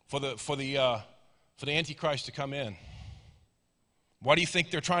for the Antichrist to come in. Why do you think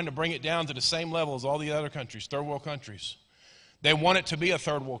they're trying to bring it down to the same level as all the other countries, third world countries? They want it to be a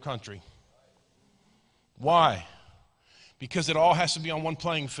third world country. Why? Because it all has to be on one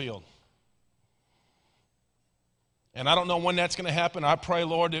playing field. And I don't know when that's going to happen. I pray,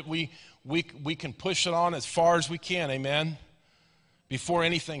 Lord, that we can push it on as far as we can, amen, before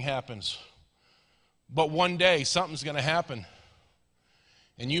anything happens. But one day, something's going to happen.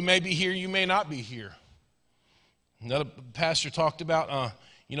 And you may be here, you may not be here. Another pastor talked about,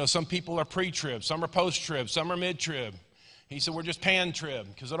 some people are pre-trib, some are post-trib, some are mid-trib. He said, we're just pan-trib,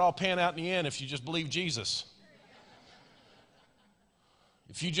 because it all pan out in the end if you just believe Jesus.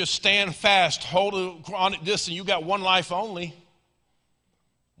 If you just stand fast, hold on at this, and you got one life only.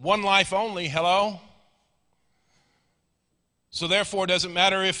 One life only, hello? So therefore, it doesn't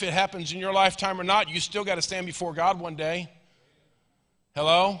matter if it happens in your lifetime or not, you still got to stand before God one day.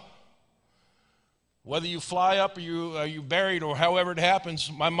 Hello? Whether you fly up or you buried or however it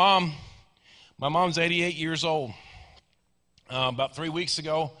happens. My mom's 88 years old. About 3 weeks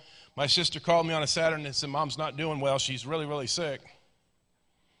ago, my sister called me on a Saturday and said, Mom's not doing well. She's really, really sick.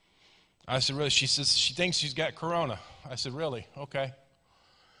 I said, really? She says she thinks she's got corona. I said, really? Okay.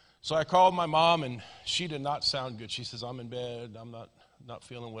 So I called my mom, and she did not sound good. She says, I'm in bed. I'm not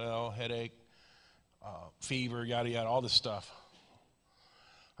feeling well, headache, fever, yada, yada, all this stuff.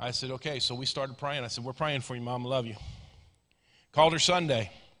 I said, okay. So we started praying. I said, we're praying for you, Mom. I love you. Called her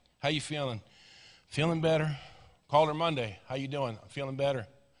Sunday. How you feeling? Feeling better. Called her Monday. How you doing? I'm feeling better.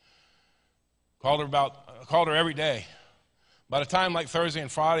 Called her every day. By the time like Thursday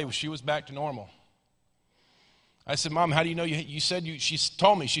and Friday, she was back to normal. I said, Mom, how do you know you said you, she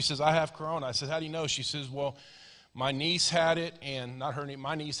told me, she says, I have corona. I said, how do you know? She says, well, my niece had it, and not her,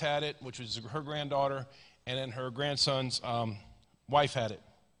 my niece had it, which was her granddaughter, and then her grandson's wife had it.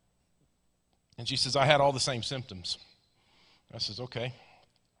 And she says, I had all the same symptoms. I says, okay.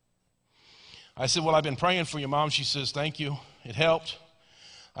 I said, well, I've been praying for you, Mom. She says, thank you. It helped.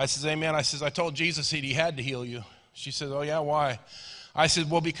 I says, amen. I says, I told Jesus that he had to heal you. She says, oh, yeah, why? I said,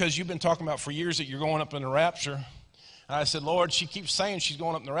 well, because you've been talking about for years that you're going up in the rapture. And I said, Lord, she keeps saying she's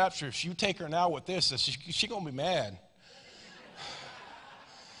going up in the rapture. If you take her now with this, she's going to be mad.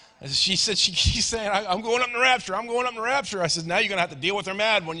 She said, she's saying, I'm going up in the rapture. I'm going up in the rapture. I said, now you're going to have to deal with her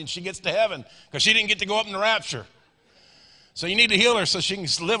mad when she gets to heaven because she didn't get to go up in the rapture. So you need to heal her so she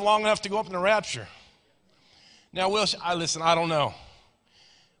can live long enough to go up in the rapture. Now, listen, I don't know.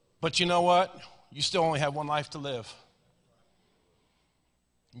 But you know what? You still only have one life to live.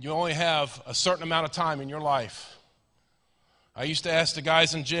 You only have a certain amount of time in your life. I used to ask the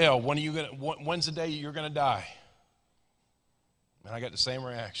guys in jail, when's the day you're going to die? And I got the same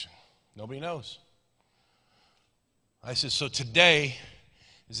reaction. Nobody knows. I said, so today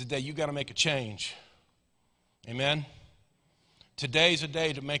is the day you got to make a change. Amen? Today's a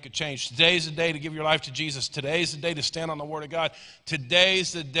day to make a change. Today's the day to give your life to Jesus. Today's the day to stand on the Word of God.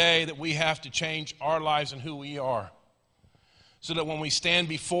 Today's the day that we have to change our lives and who we are. So that when we stand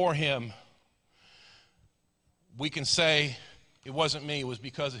before Him, we can say, it wasn't me, it was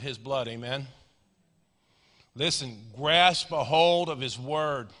because of His blood. Amen? Listen, grasp a hold of His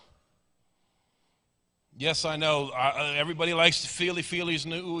Word. Yes, I know. Everybody likes the feely-feelies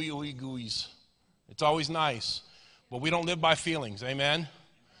and the ooey-ooey-gooeys. It's always nice. But we don't live by feelings, amen?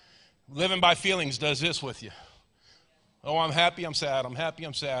 Living by feelings does this with you. Oh, I'm happy, I'm sad. I'm happy,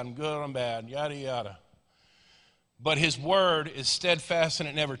 I'm sad. I'm good, I'm bad. Yada, yada. But His Word is steadfast and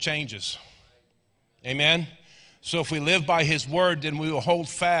it never changes. Amen? So if we live by His Word, then we will hold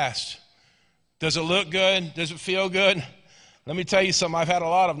fast. Does it look good? Does it feel good? Let me tell you something. I've had a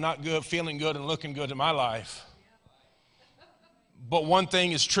lot of not good, feeling good, and looking good in my life. But one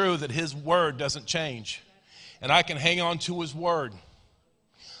thing is true, that His Word doesn't change. And I can hang on to His Word.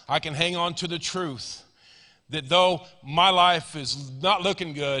 I can hang on to the truth that though my life is not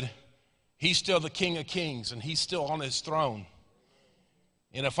looking good, He's still the King of Kings and He's still on His throne.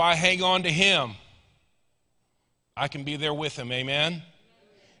 And if I hang on to Him, I can be there with Him. Amen?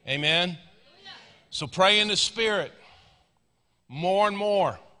 Amen? So pray in the Spirit more and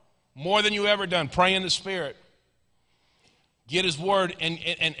more than you ever done. Pray in the Spirit. Get His Word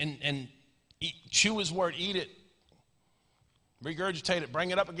and chew His Word, eat it, regurgitate it, bring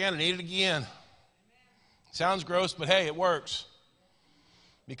it up again and eat it again. Sounds gross, but hey, it works.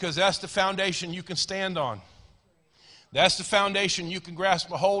 Because that's the foundation you can stand on. That's the foundation you can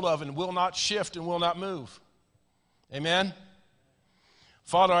grasp a hold of and will not shift and will not move. Amen?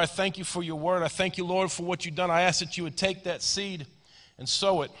 Father, I thank You for Your Word. I thank You, Lord, for what You've done. I ask that You would take that seed and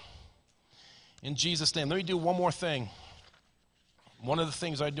sow it in Jesus' name. Let me do one more thing. One of the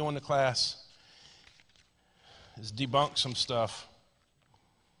things I do in the class is debunk some stuff.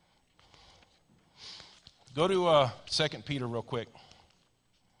 Go to 2 Peter real quick.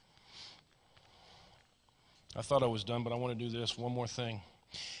 I thought I was done, but I want to do this one more thing.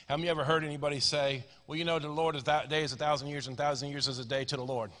 Have you ever heard anybody say, well, you know, the Lord is that day is 1,000 years, and 1,000 years is a day to the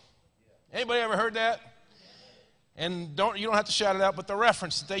Lord? Anybody ever heard that? And you don't have to shout it out, but the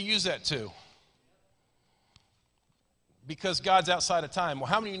reference that they use that to. Because God's outside of time. Well,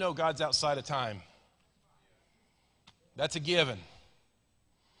 how many of you know God's outside of time? That's a given.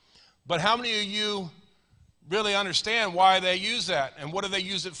 But how many of you really understand why they use that? And what do they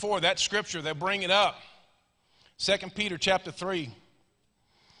use it for? That scripture, they bring it up. 2 Peter chapter 3,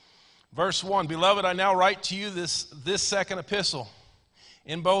 verse 1. Beloved, I now write to you this second epistle,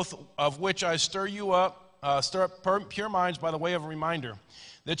 in both of which I stir up pure minds by the way of a reminder,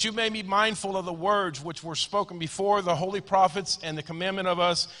 that you may be mindful of the words which were spoken before the holy prophets and the commandment of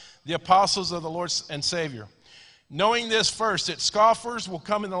us, the apostles of the Lord and Savior. Knowing this first, that scoffers will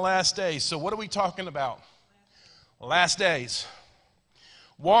come in the last days. So what are we talking about? Last days.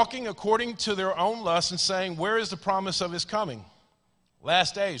 Walking according to their own lusts and saying, where is the promise of His coming?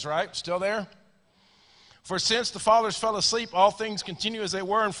 Last days, right? Still there? For since the fathers fell asleep, all things continue as they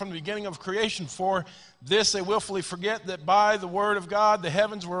were, and from the beginning of creation. For this they willfully forget that by the word of God the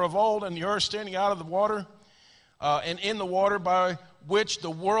heavens were of old, and the earth standing out of the water, and in the water, by which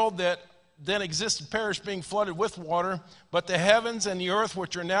the world that then existed perished, being flooded with water, but the heavens and the earth,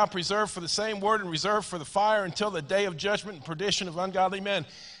 which are now preserved for the same word and reserved for the fire until the day of judgment and perdition of ungodly men.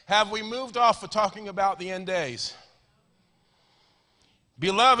 Have we moved off of talking about the end days?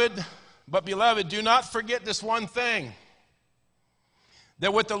 Beloved, do not forget this one thing,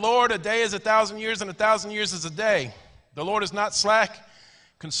 that with the Lord a day is 1,000 years, and 1,000 years is a day. The Lord is not slack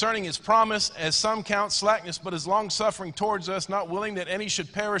concerning his promise, as some count slackness, but is long-suffering towards us, not willing that any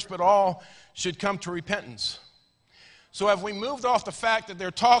should perish, but all should come to repentance. So have we moved off the fact that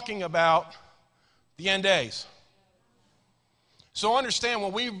they're talking about the end days? So understand,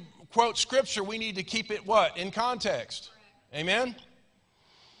 when we quote Scripture, we need to keep it what? In context. Amen?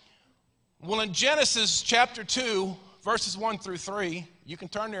 Well, in Genesis chapter 2, verses 1 through 3, you can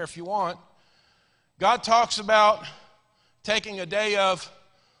turn there if you want, God talks about taking a day of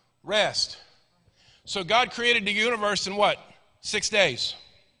rest. So God created the universe in what? 6 days.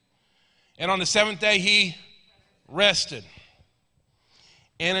 And on the seventh day, he rested.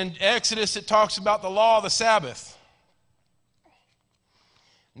 And in Exodus, it talks about the law of the Sabbath.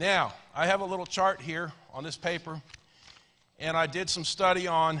 Now, I have a little chart here on this paper, and I did some study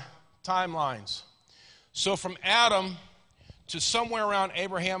on timelines. So from Adam to somewhere around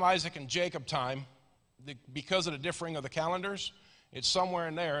Abraham, Isaac, and Jacob time, because of the differing of the calendars, it's somewhere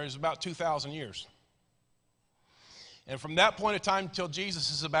in there. It's about 2,000 years. And from that point of time till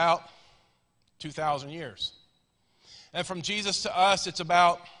Jesus is about 2,000 years. And from Jesus to us, it's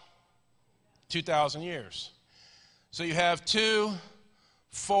about 2,000 years. So you have 2,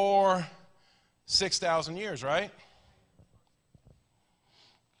 4, 6,000 years, right?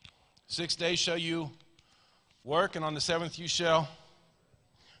 6 days shall you work, and on the seventh you shall.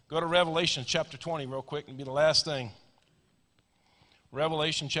 Go to Revelation chapter 20 real quick, and be the last thing.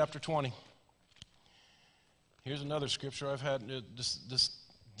 Revelation chapter 20. Here's another scripture I've had. This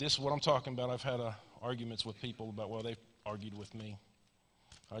is what I'm talking about. I've had arguments with people about, well, they've argued with me.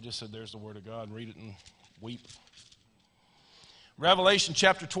 I just said, there's the word of God. Read it and weep. Revelation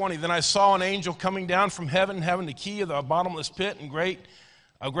chapter 20. Then I saw an angel coming down from heaven, having the key of the bottomless pit and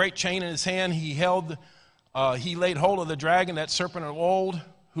a great chain in his hand. He laid hold of the dragon, that serpent of old,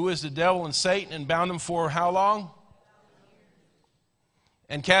 who is the devil and Satan, and bound him for how long?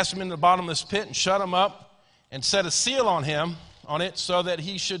 And cast him into the bottomless pit and shut him up and set a seal on it, so that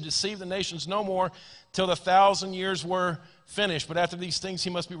he should deceive the nations no more till the 1,000 years were finished. But after these things, he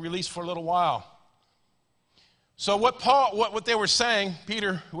must be released for a little while. So what they were saying,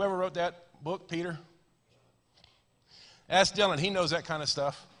 Peter, whoever wrote that book, Peter, ask Dylan. He knows that kind of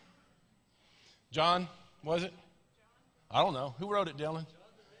stuff. John, was it? I don't know. Who wrote it, Dylan?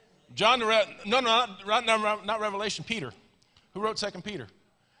 Not Revelation. Peter. Who wrote 2 Peter?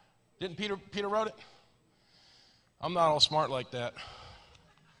 Didn't Peter wrote it? I'm not all smart like that.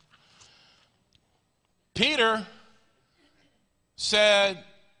 Peter said,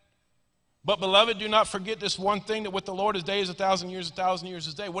 but beloved, do not forget this one thing, that with the Lord his day is 1,000 years, 1,000 years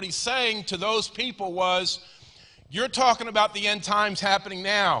is a day. What he's saying to those people was, you're talking about the end times happening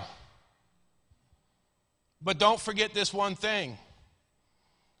now. But don't forget this one thing.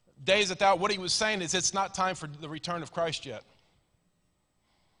 What he was saying is, it's not time for the return of Christ yet.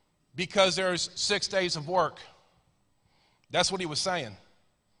 Because there's 6 days of work. That's what he was saying.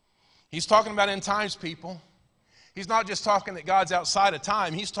 He's talking about end times, people. He's not just talking that God's outside of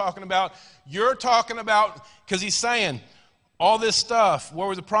time. He's talking about, because he's saying all this stuff, where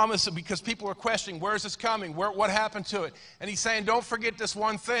was the promise? Because people are questioning, where is this coming? What happened to it? And he's saying, don't forget this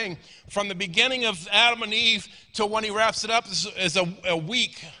one thing. From the beginning of Adam and Eve till when he wraps it up is a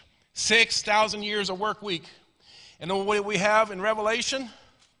week. 6,000 years a work week. And then what we have in Revelation?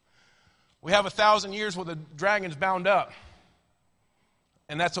 We have 1,000 years where the dragon's bound up.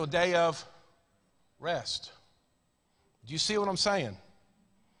 And that's a day of rest. Do you see what I'm saying?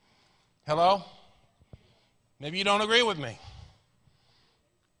 Hello? Maybe you don't agree with me.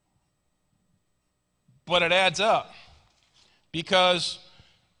 But it adds up. Because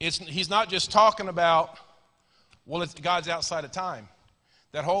he's not just talking about, God's outside of time.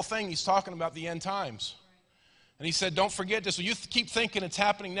 That whole thing, he's talking about the end times. And he said, don't forget this. You keep thinking it's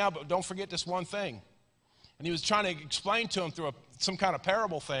happening now, but don't forget this one thing. And he was trying to explain to him through some kind of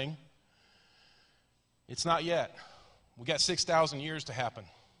parable thing. It's not yet. We got 6,000 years to happen.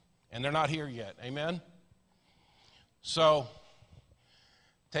 And they're not here yet. Amen? So,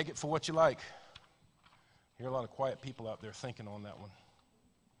 take it for what you like. I hear a lot of quiet people out there thinking on that one.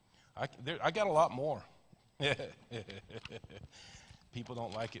 I got a lot more. People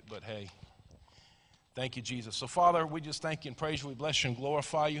don't like it, but hey. Thank you, Jesus. So, Father, we just thank you and praise you. We bless you and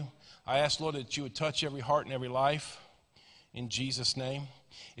glorify you. I ask, Lord, that you would touch every heart and every life. in Jesus' name.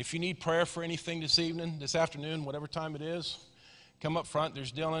 If you need prayer for anything this evening, this afternoon, whatever time it is, come up front.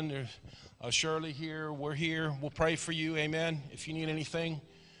 There's Dylan, there's Shirley here. We're here. We'll pray for you. Amen. If you need anything,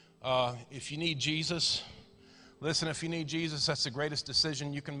 if you need Jesus, listen, if you need Jesus, that's the greatest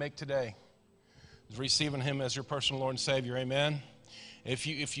decision you can make today, is receiving him as your personal Lord and Savior. Amen. If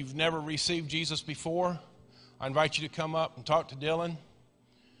you've never received Jesus before, I invite you to come up and talk to Dylan,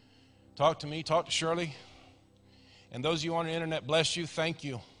 talk to me, talk to Shirley. And those of you on the internet, bless you. Thank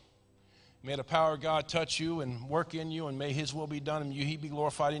you. May the power of God touch you and work in you, and may his will be done and he be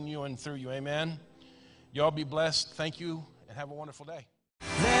glorified in you and through you. Amen. Y'all be blessed. Thank you, and have a wonderful day.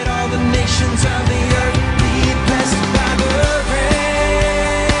 Let all the nations of the